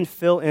and you can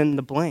fill in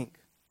the blank.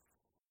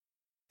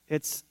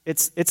 It's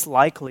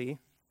likely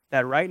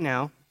that right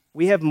now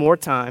we have more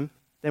time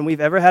than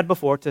we've ever had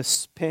before to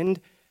spend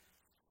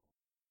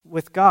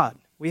with God.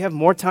 We have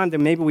more time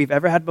than maybe we've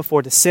ever had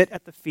before to sit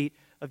at the feet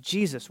of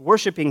Jesus,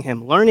 worshiping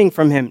Him, learning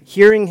from Him,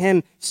 hearing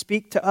Him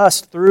speak to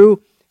us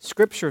through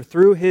Scripture,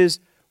 through His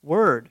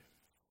Word.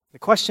 The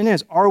question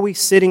is, are we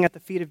sitting at the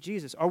feet of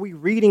Jesus? Are we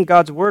reading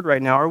God's Word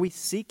right now? Are we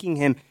seeking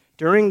Him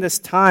during this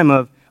time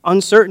of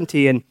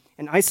uncertainty and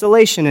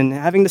isolation and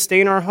having to stay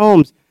in our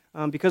homes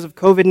because of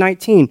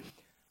COVID-19?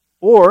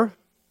 Or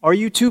are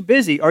you too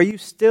busy? Are you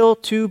still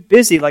too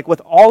busy, like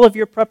with all of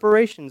your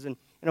preparations and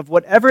of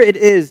whatever it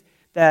is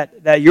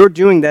that you're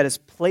doing that is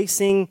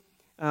placing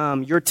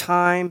your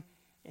time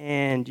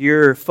and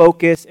your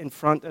focus in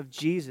front of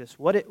Jesus?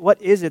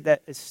 What is it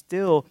that is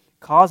still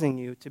causing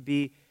you to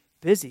be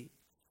busy?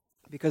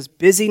 Because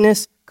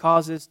busyness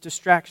causes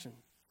distraction.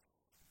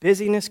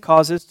 Busyness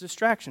causes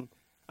distraction.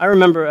 I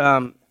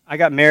remember I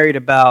got married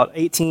about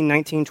 18,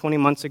 19, 20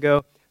 months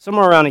ago.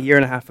 Somewhere around a year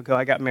and a half ago,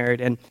 I got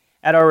married. And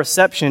at our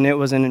reception, it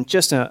was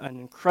just an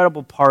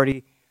incredible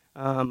party.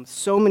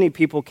 So many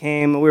people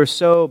came. We were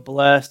so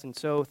blessed and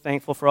so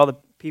thankful for all the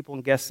people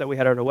and guests that we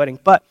had at our wedding.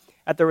 But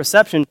at the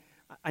reception,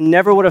 I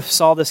never would have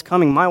saw this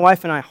coming. My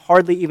wife and I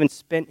hardly even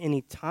spent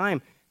any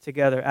time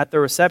together at the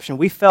reception.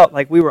 We felt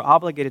like we were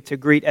obligated to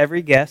greet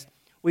every guest.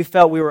 We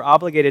felt we were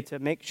obligated to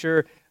make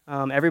sure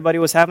everybody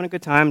was having a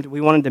good time.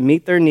 We wanted to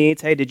meet their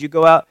needs. Hey, did you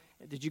go out?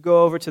 Did you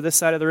go over to this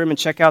side of the room and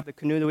check out the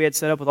canoe that we had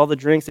set up with all the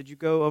drinks? Did you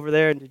go over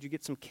there and did you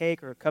get some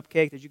cake or a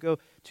cupcake? Did you go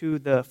to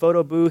the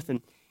photo booth and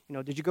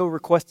did you go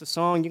request a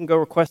song? You can go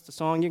request a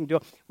song. You can do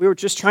it. We were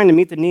just trying to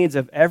meet the needs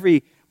of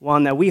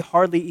everyone that we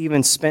hardly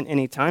even spent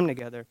any time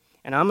together.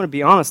 And I'm going to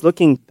be honest,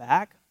 looking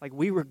back,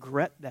 we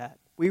regret that.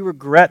 We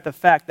regret the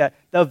fact that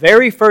the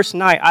very first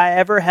night I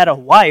ever had a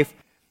wife,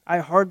 I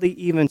hardly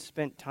even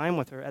spent time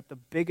with her at the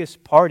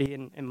biggest party,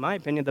 and in my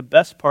opinion, the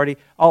best party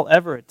I'll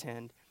ever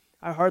attend.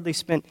 I hardly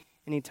spent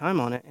any time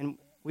on it. And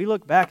we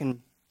look back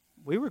and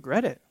we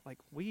regret it.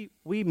 We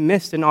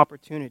missed an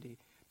opportunity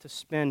to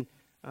spend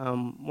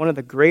one of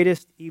the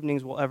greatest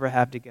evenings we'll ever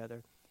have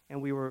together.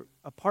 And we were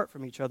apart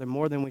from each other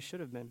more than we should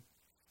have been.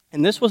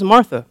 And this was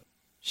Martha.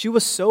 She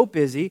was so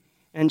busy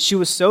and she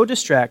was so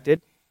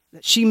distracted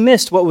that she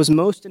missed what was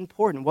most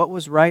important, what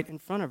was right in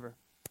front of her.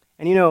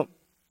 And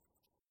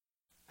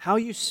how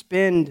you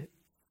spend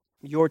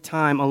your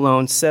time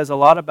alone says a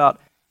lot about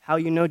how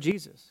you know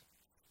Jesus.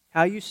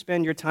 How you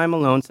spend your time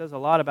alone says a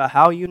lot about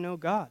how you know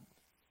God.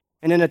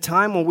 And in a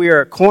time when we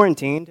are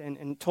quarantined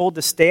and told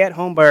to stay at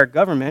home by our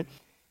government,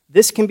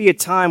 this can be a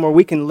time where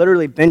we can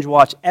literally binge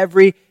watch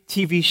every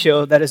TV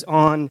show that is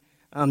on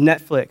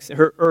Netflix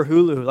or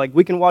Hulu.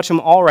 We can watch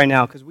them all right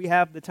now because we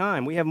have the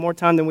time. We have more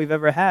time than we've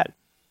ever had.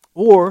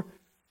 Or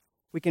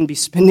we can be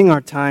spending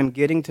our time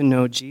getting to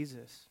know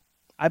Jesus.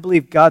 I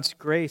believe God's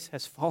grace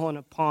has fallen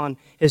upon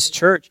His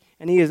church,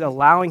 and He is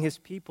allowing His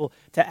people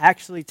to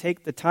actually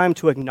take the time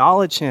to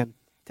acknowledge Him,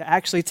 to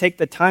actually take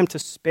the time to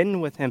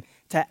spend with Him,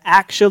 to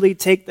actually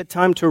take the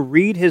time to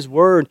read His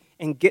Word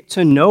and get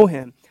to know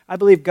Him. I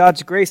believe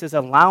God's grace is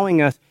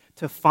allowing us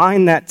to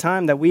find that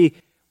time that we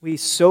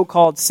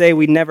so-called say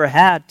we never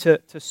had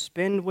to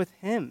spend with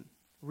Him,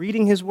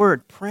 reading His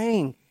Word,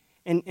 praying,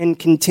 and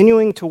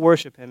continuing to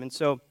worship Him. And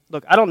so,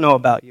 Look, I don't know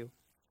about you.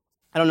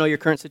 I don't know your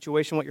current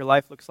situation, what your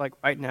life looks like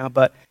right now,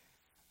 but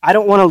I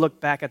don't want to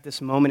look back at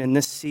this moment in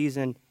this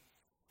season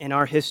in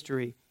our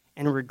history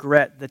and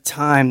regret the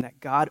time that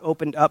God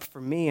opened up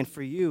for me and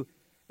for you,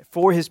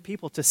 for his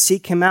people to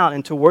seek him out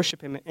and to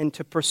worship him and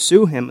to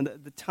pursue him.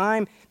 The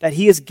time that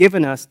he has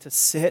given us to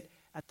sit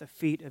at the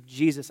feet of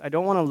Jesus. I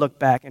don't want to look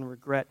back and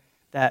regret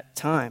that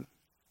time.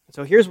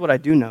 So here's what I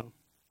do know,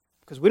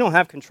 because we don't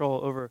have control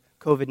over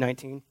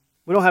COVID-19.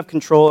 We don't have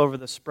control over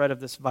the spread of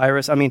this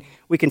virus. I mean,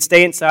 we can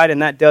stay inside,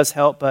 and that does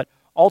help, but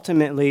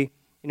ultimately,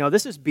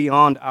 this is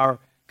beyond our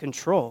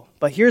control.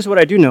 But here's what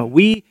I do know.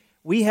 We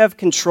have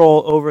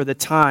control over the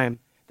time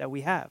that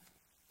we have.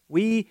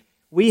 We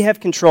have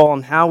control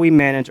on how we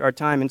manage our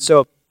time. And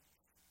so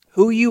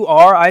who you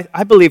are,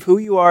 I believe who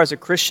you are as a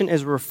Christian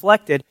is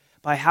reflected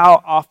by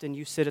how often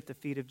you sit at the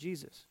feet of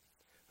Jesus.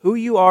 Who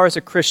you are as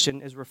a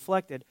Christian is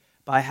reflected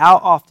by how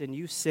often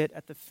you sit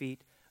at the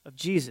feet of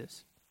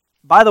Jesus.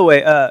 By the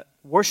way,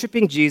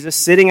 worshiping Jesus,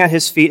 sitting at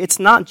his feet, it's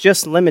not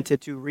just limited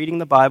to reading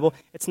the Bible.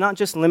 It's not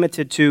just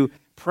limited to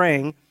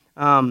praying.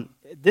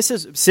 This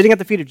is sitting at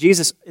the feet of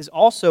Jesus is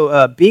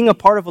also being a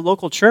part of a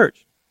local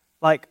church.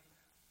 Like,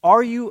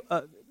 are you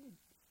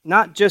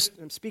not just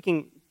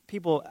speaking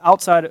people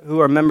outside who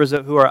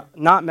are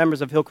not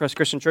members of Hillcrest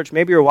Christian Church?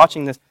 Maybe you're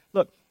watching this.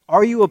 Look,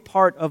 are you a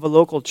part of a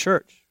local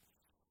church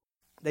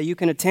that you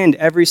can attend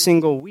every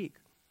single week,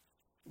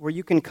 where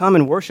you can come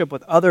and worship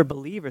with other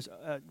believers,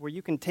 where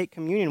you can take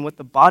communion with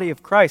the body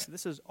of Christ?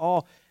 This is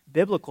all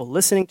biblical.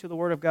 Listening to the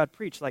Word of God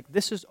preached, like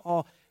this is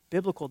all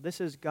biblical. This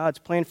is God's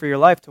plan for your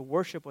life, to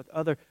worship with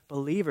other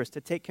believers,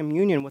 to take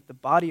communion with the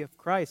body of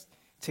Christ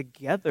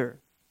together.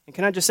 And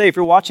can I just say, if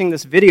you're watching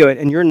this video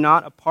and you're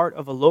not a part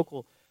of a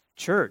local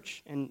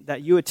church and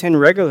that you attend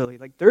regularly,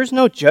 like there's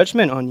no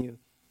judgment on you.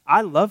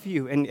 I love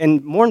you,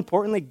 and more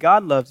importantly,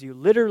 God loves you.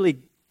 Literally,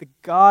 the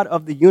God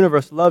of the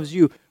universe loves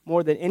you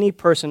more than any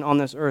person on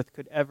this earth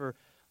could ever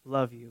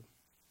love you.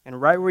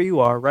 And right where you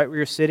are, right where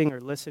you're sitting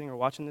or listening or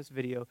watching this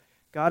video,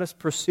 God is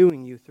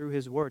pursuing you through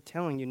his word,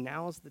 telling you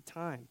now's the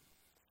time.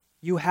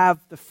 You have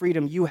the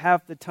freedom, you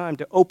have the time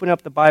to open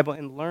up the Bible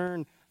and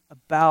learn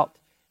about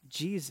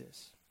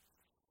Jesus.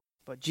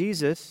 But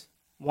Jesus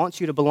wants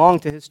you to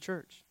belong to his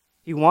church.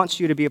 He wants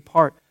you to be a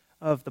part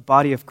of the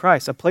body of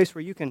Christ, a place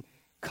where you can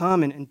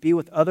come and be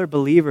with other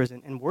believers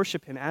and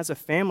worship him as a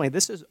family.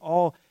 This is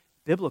all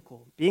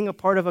biblical. Being a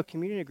part of a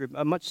community group,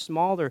 a much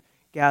smaller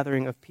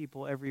gathering of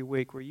people every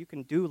week where you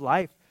can do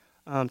life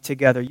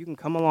together. You can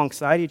come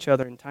alongside each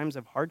other in times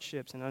of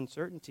hardships and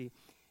uncertainty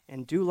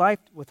and do life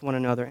with one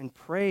another and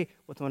pray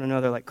with one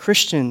another like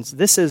Christians.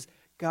 This is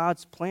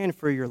God's plan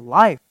for your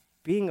life,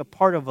 being a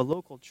part of a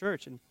local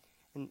church. And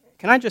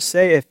can I just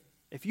say,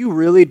 if you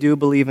really do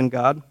believe in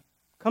God,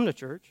 come to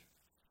church.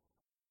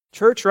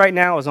 Church right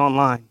now is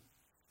online.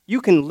 You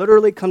can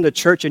literally come to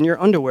church in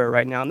your underwear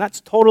right now, and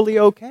that's totally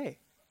okay.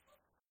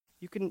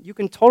 You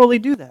can totally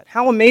do that.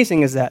 How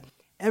amazing is that?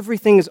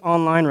 Everything is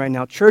online right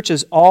now. Church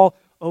is all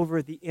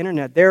over the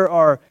internet. There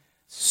are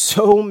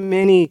so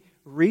many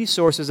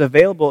resources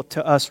available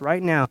to us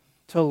right now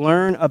to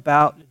learn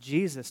about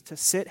Jesus, to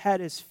sit at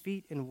his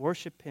feet and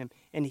worship him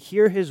and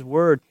hear his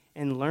word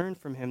and learn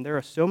from him. There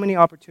are so many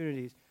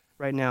opportunities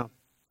right now.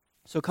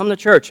 So come to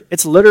church.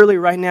 It's literally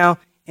right now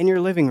in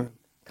your living room.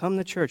 Come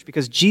to church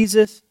because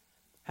Jesus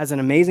has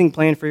an amazing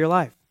plan for your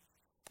life.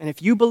 And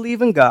if you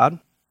believe in God,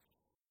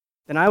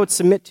 then I would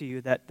submit to you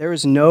that there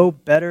is no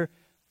better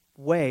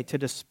way to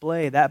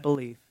display that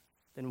belief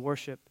than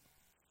worship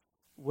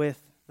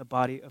with the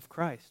body of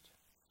Christ.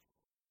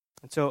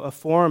 And so a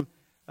form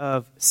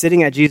of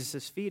sitting at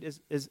Jesus' feet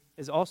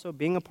is also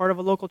being a part of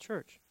a local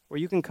church where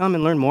you can come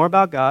and learn more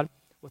about God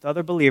with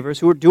other believers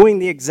who are doing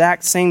the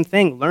exact same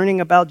thing, learning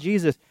about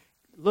Jesus.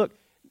 Look,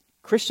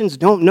 Christians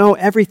don't know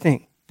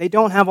everything. They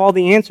don't have all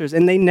the answers,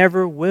 and they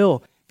never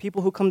will.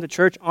 People who come to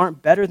church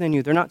aren't better than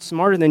you. They're not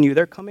smarter than you.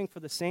 They're coming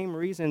for the same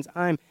reasons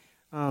I'm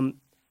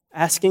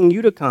asking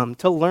you to come,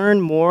 to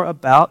learn more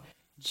about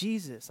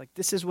Jesus. Like,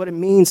 this is what it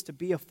means to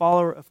be a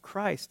follower of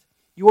Christ.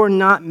 You are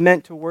not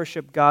meant to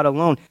worship God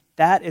alone.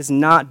 That is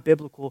not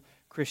biblical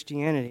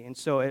Christianity. And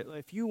so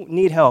if you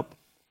need help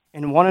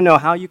and want to know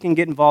how you can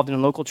get involved in a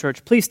local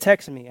church, please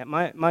text me at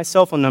my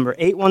cell phone number,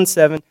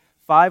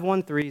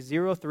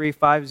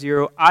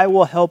 817-513-0350. I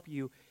will help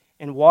you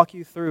and walk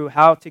you through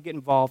how to get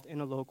involved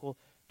in a local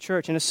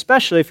church. And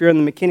especially if you're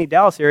in the McKinney,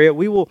 Dallas area,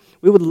 we would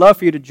love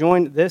for you to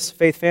join this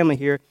faith family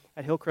here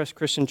at Hillcrest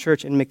Christian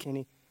Church in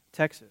McKinney,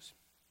 Texas.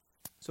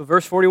 So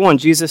verse 41,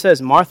 Jesus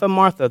says, "Martha,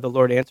 Martha," the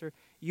Lord answered,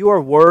 "you are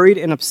worried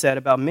and upset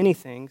about many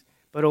things,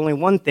 but only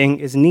one thing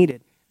is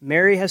needed.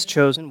 Mary has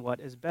chosen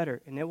what is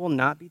better, and it will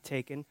not be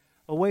taken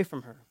away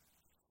from her."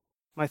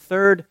 My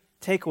third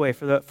takeaway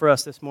for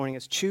us this morning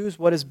is choose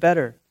what is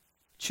better.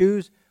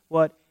 Choose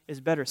what is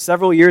better.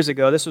 Several years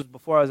ago, this was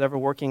before I was ever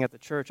working at the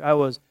church, I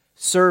was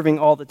serving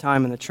all the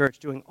time in the church,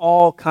 doing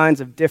all kinds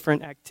of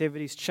different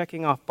activities,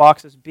 checking off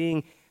boxes,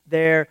 being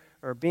there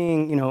or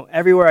being,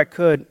 everywhere I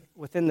could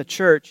within the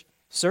church,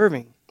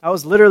 serving.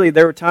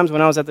 There were times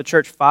when I was at the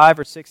church 5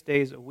 or 6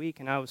 days a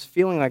week, and I was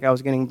feeling like I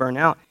was getting burnt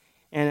out.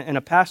 And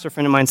a pastor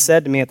friend of mine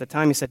said to me at the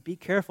time, he said, be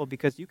careful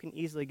because you can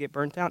easily get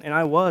burnt out. And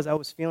I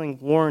was feeling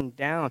worn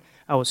down.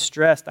 I was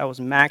stressed. I was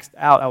maxed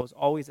out. I was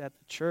always at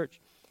the church.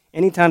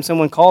 Anytime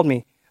someone called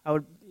me,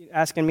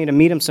 asking me to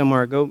meet them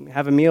somewhere, go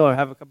have a meal or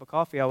have a cup of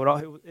coffee,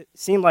 it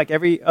seemed like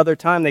every other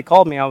time they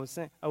called me, I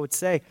would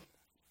say,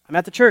 I'm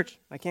at the church.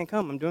 I can't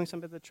come. I'm doing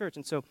something at the church.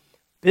 And so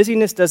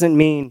busyness doesn't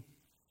mean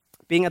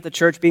being at the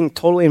church, being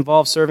totally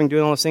involved, serving,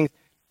 doing all those things,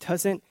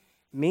 doesn't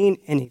mean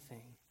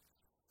anything.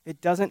 It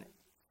doesn't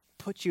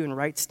put you in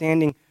right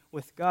standing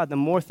with God. The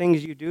more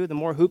things you do, the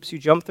more hoops you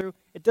jump through,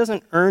 it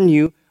doesn't earn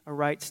you a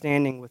right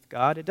standing with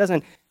God. It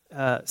doesn't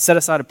set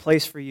aside a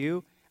place for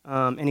you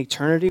in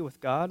eternity with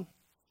God.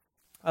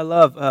 I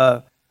love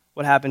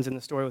what happens in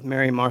the story with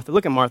Mary and Martha.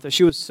 Look at Martha.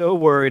 She was so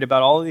worried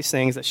about all of these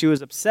things that she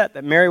was upset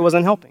that Mary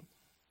wasn't helping.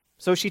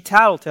 So she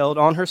tattletaled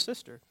on her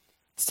sister.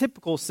 It's a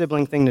typical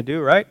sibling thing to do,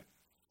 right?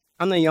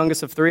 I'm the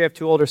youngest of 3. I have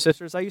 2 older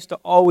sisters. I used to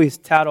always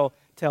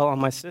tattletale on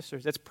my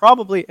sisters. It's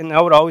probably, and I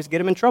would always get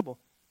them in trouble.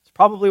 It's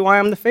probably why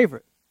I'm the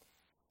favorite.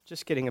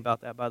 Just kidding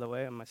about that, by the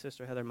way. My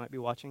sister Heather might be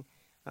watching.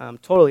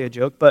 Totally a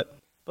joke. But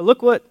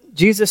look what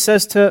Jesus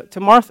says to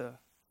Martha.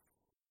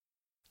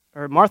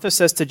 Or Martha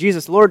says to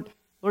Jesus, Lord,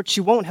 she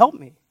won't help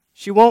me.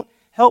 She won't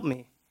help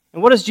me.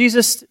 And what does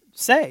Jesus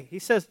say? He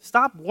says,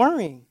 stop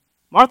worrying.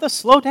 Martha,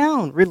 slow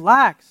down.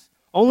 Relax.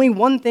 Only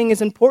one thing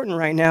is important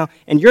right now,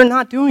 and you're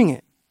not doing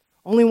it.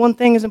 Only one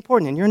thing is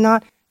important, and you're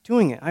not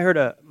doing it. I heard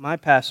my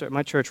pastor at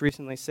my church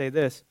recently say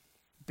this: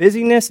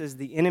 busyness is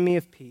the enemy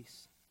of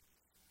peace.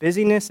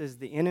 Busyness is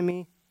the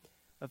enemy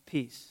of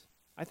peace.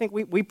 I think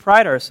we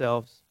pride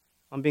ourselves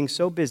on being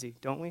so busy,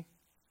 don't we?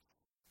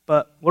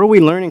 But what are we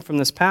learning from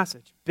this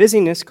passage?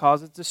 Busyness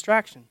causes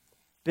distraction.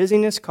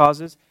 Busyness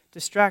causes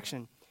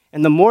distraction.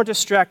 And the more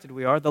distracted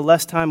we are, the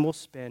less time we'll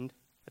spend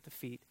at the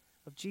feet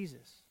of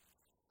Jesus.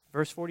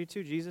 Verse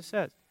 42, Jesus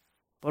says,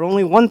 but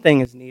only one thing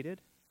is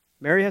needed.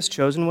 Mary has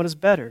chosen what is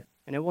better,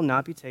 and it will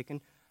not be taken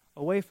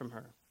away from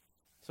her.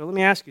 So let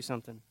me ask you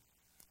something.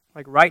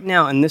 Like right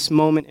now, in this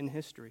moment in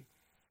history,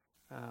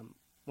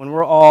 when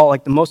we're all,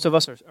 like the most of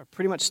us are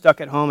pretty much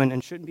stuck at home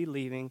and shouldn't be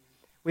leaving,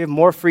 we have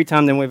more free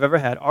time than we've ever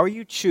had. Are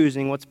you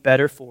choosing what's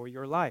better for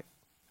your life?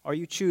 Are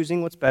you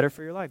choosing what's better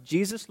for your life?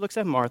 Jesus looks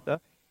at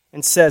Martha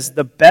and says,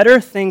 the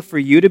better thing for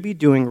you to be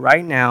doing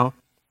right now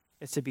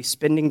is to be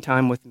spending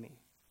time with me.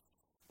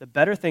 The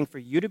better thing for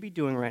you to be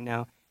doing right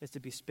now is to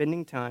be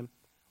spending time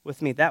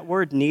with me. That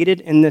word needed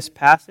in this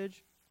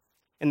passage,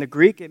 in the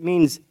Greek, it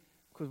means,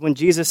 because when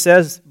Jesus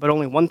says, but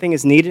only one thing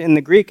is needed, in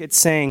the Greek, it's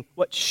saying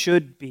what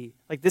should be.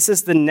 Like this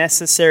is the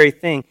necessary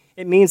thing.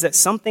 It means that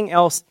something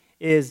else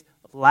is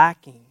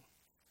lacking.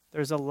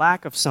 There's a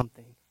lack of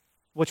something,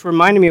 which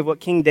reminded me of what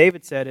King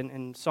David said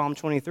in Psalm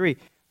 23.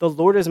 The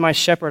Lord is my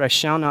shepherd, I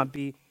shall not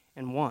be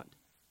in want.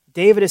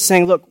 David is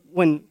saying, look,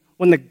 when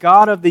the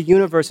God of the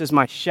universe is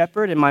my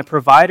shepherd and my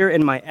provider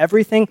and my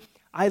everything,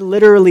 I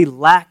literally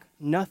lack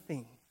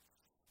nothing.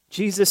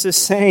 Jesus is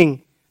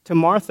saying to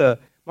Martha,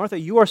 Martha,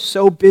 you are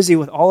so busy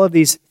with all of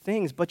these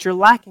things, but you're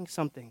lacking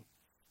something.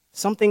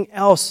 Something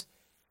else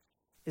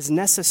is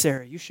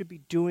necessary. You should be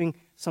doing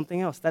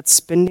something else. That's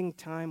spending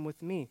time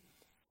with me.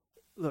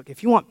 Look,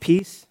 if you want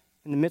peace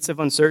in the midst of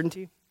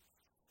uncertainty,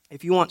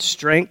 if you want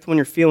strength when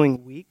you're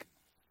feeling weak,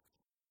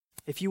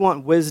 if you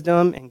want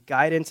wisdom and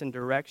guidance and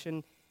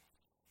direction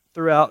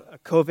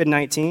throughout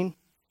COVID-19,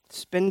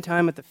 spend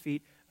time at the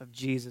feet of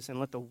Jesus and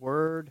let the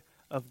Word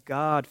of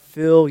God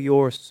fill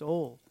your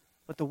soul.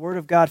 Let the Word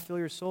of God fill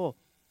your soul.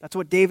 That's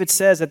what David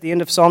says at the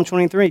end of Psalm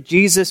 23.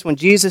 When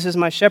Jesus is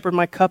my shepherd,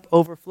 my cup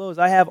overflows.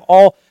 I have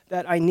all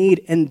that I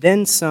need and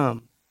then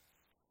some.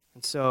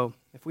 And so,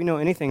 if we know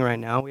anything right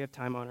now, we have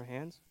time on our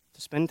hands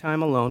to spend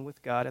time alone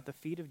with God at the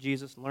feet of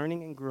Jesus,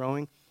 learning and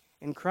growing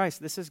in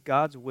Christ. This is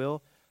God's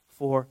will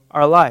for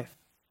our life.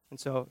 And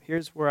so,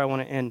 here's where I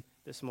want to end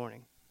this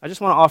morning. I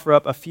just want to offer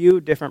up a few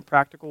different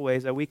practical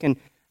ways that we can,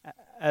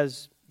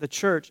 as the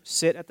church,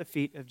 sit at the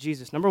feet of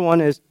Jesus. Number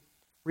one is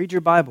read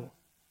your Bible.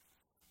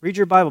 Read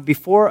your Bible.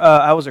 Before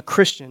I was a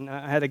Christian,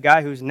 I had a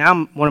guy who's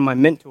now one of my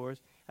mentors.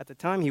 At the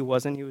time, he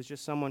wasn't. He was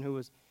just someone who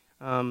was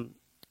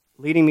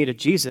leading me to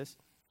Jesus.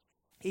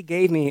 He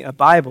gave me a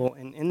Bible,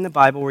 and in the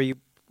Bible where you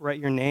write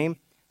your name,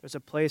 there's a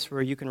place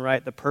where you can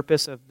write the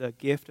purpose of the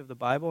gift of the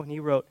Bible, and he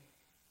wrote,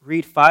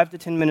 read 5 to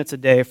 10 minutes a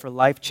day for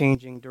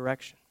life-changing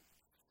direction.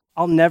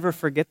 I'll never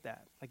forget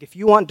that. Like if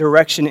you want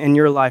direction in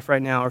your life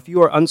right now, or if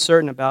you are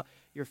uncertain about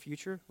your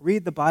future,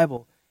 read the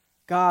Bible.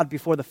 God,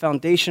 before the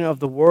foundation of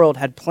the world,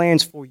 had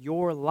plans for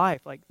your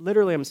life. Like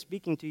literally, I'm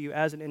speaking to you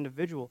as an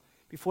individual.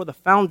 Before the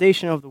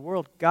foundation of the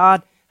world,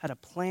 God had a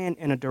plan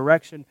and a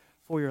direction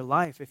for your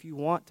life. If you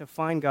want to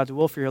find God's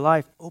will for your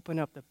life, open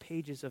up the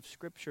pages of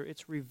Scripture.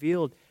 It's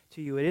revealed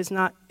to you. It is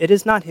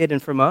not hidden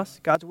from us.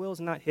 God's will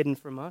is not hidden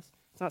from us.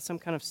 It's not some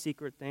kind of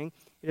secret thing.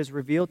 It is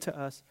revealed to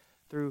us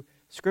through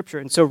Scripture.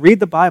 And so read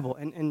the Bible,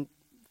 and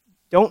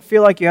don't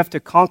feel like you have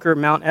to conquer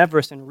Mount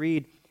Everest and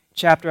read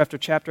chapter after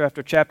chapter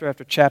after chapter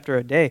after chapter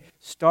a day.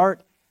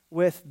 Start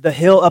with the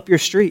hill up your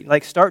street.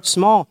 Like start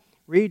small.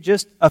 Read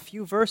just a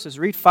few verses.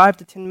 Read 5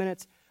 to 10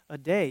 minutes a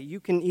day. You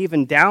can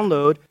even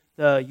download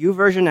the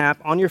YouVersion app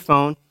on your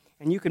phone,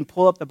 and you can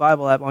pull up the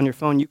Bible app on your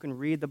phone. You can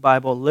read the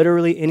Bible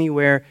literally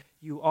anywhere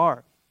you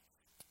are.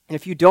 And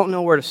if you don't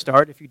know where to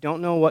start, if you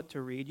don't know what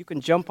to read, you can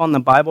jump on the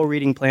Bible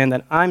reading plan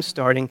that I'm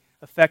starting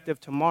effective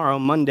tomorrow,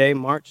 Monday,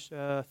 March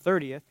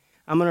 30th.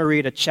 I'm going to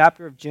read a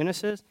chapter of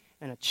Genesis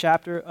and a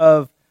chapter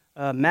of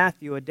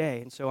Matthew a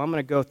day. And so I'm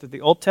going to go through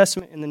the Old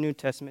Testament and the New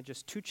Testament,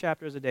 just 2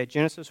 chapters a day.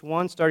 Genesis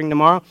 1 starting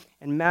tomorrow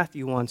and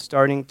Matthew 1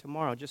 starting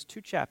tomorrow, just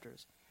 2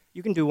 chapters.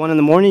 You can do one in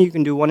the morning, you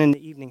can do one in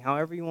the evening,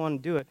 however you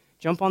want to do it.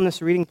 Jump on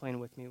this reading plan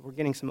with me. We're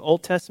getting some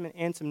Old Testament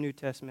and some New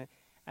Testament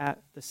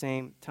at the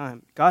same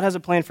time. God has a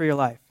plan for your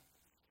life,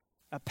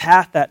 a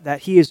path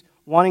that He is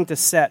wanting to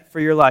set for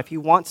your life. He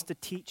wants to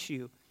teach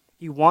you.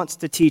 He wants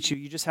to teach you.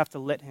 You just have to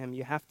let Him.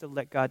 You have to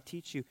let God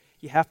teach you.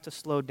 You have to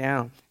slow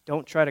down.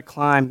 Don't try to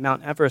climb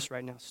Mount Everest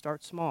right now.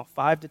 Start small,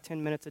 5 to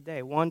 10 minutes a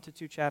day, 1 to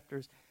 2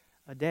 chapters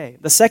a day.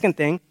 The second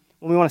thing,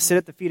 when we want to sit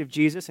at the feet of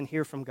Jesus and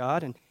hear from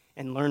God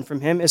and learn from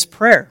Him, is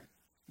prayer.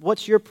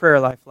 What's your prayer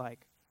life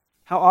like?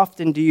 How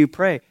often do you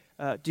pray?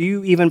 Do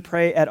you even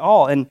pray at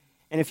all? And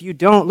if you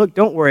don't,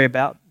 don't worry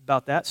about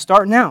that.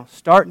 Start now.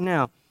 Start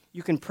now.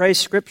 You can pray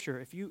Scripture.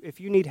 If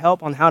you need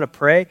help on how to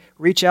pray,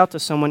 reach out to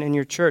someone in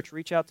your church.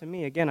 Reach out to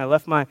me. Again, I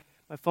left my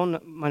phone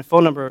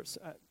number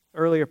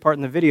earlier part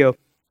in the video.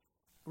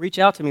 Reach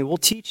out to me. We'll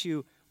teach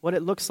you what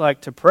it looks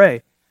like to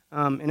pray.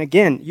 And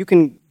again, you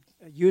can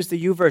use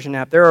the YouVersion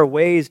app. There are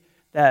ways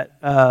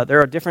that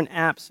there are different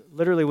apps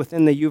literally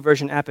within the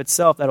YouVersion app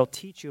itself that'll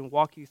teach you and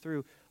walk you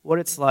through what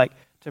it's like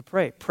to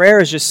pray. Prayer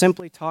is just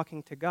simply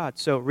talking to God.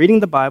 So reading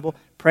the Bible,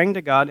 praying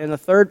to God, and the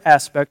third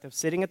aspect of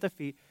sitting at the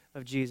feet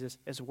of Jesus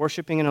is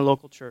worshiping in a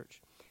local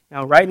church.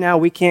 Now, right now,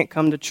 we can't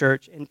come to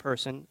church in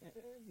person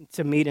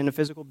to meet in a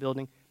physical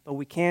building, but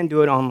we can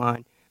do it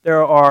online.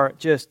 There are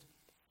just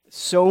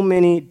so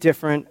many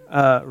different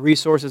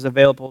resources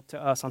available to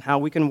us on how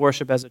we can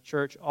worship as a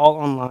church, all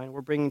online.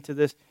 We're bringing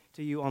to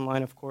you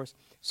online, of course.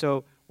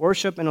 So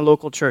worship in a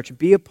local church.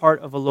 Be a part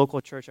of a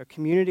local church, a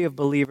community of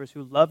believers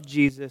who love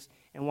Jesus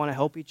and want to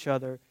help each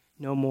other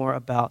know more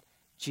about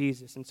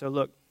Jesus. And so,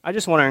 look, I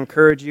just want to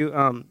encourage you.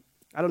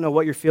 I don't know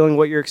what you're feeling,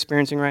 what you're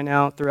experiencing right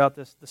now throughout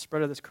the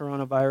spread of this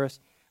coronavirus.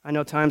 I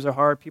know times are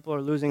hard. People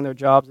are losing their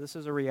jobs. This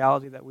is a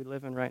reality that we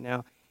live in right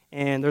now.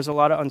 And there's a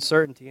lot of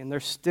uncertainty, and there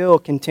still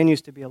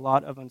continues to be a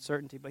lot of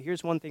uncertainty. But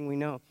here's one thing we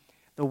know.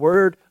 The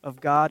Word of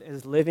God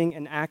is living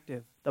and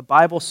active. The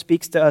Bible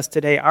speaks to us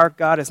today. Our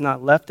God has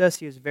not left us.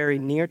 He is very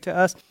near to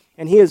us,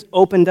 and He has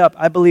opened up,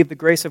 I believe the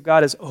grace of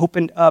God has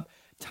opened up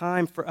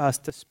time for us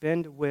to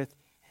spend with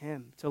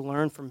Him, to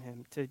learn from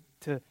Him,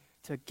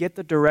 to get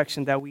the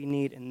direction that we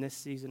need in this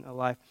season of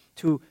life,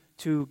 to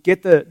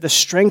get the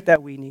strength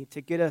that we need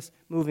to get us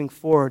moving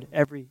forward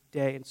every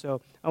day. And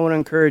so I want to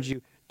encourage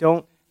you,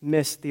 don't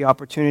miss the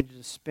opportunity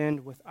to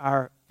spend with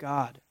our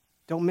God.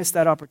 Don't miss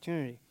that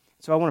opportunity.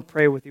 So I want to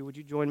pray with you. Would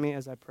you join me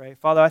as I pray?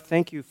 Father, I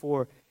thank you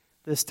for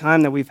this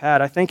time that we've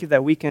had. I thank you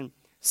that we can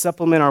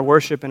supplement our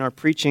worship and our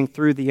preaching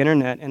through the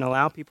internet and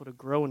allow people to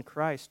grow in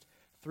Christ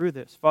through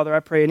this. Father, I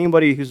pray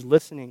anybody who's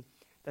listening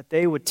that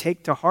they would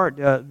take to heart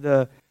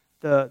the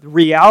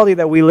reality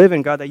that we live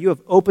in, God, that you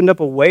have opened up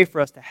a way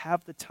for us to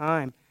have the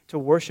time to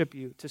worship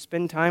you, to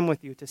spend time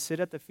with you, to sit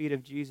at the feet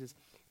of Jesus.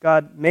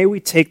 God, may we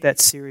take that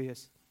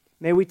serious.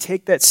 May we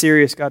take that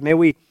serious, God. May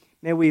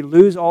we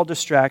lose all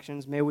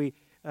distractions. May we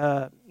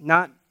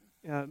not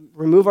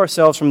remove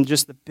ourselves from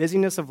just the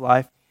busyness of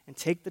life and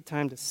take the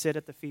time to sit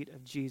at the feet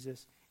of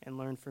Jesus and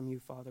learn from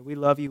you, Father. We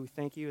love you. We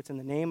thank you. It's in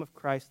the name of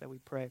Christ that we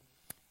pray.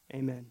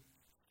 Amen.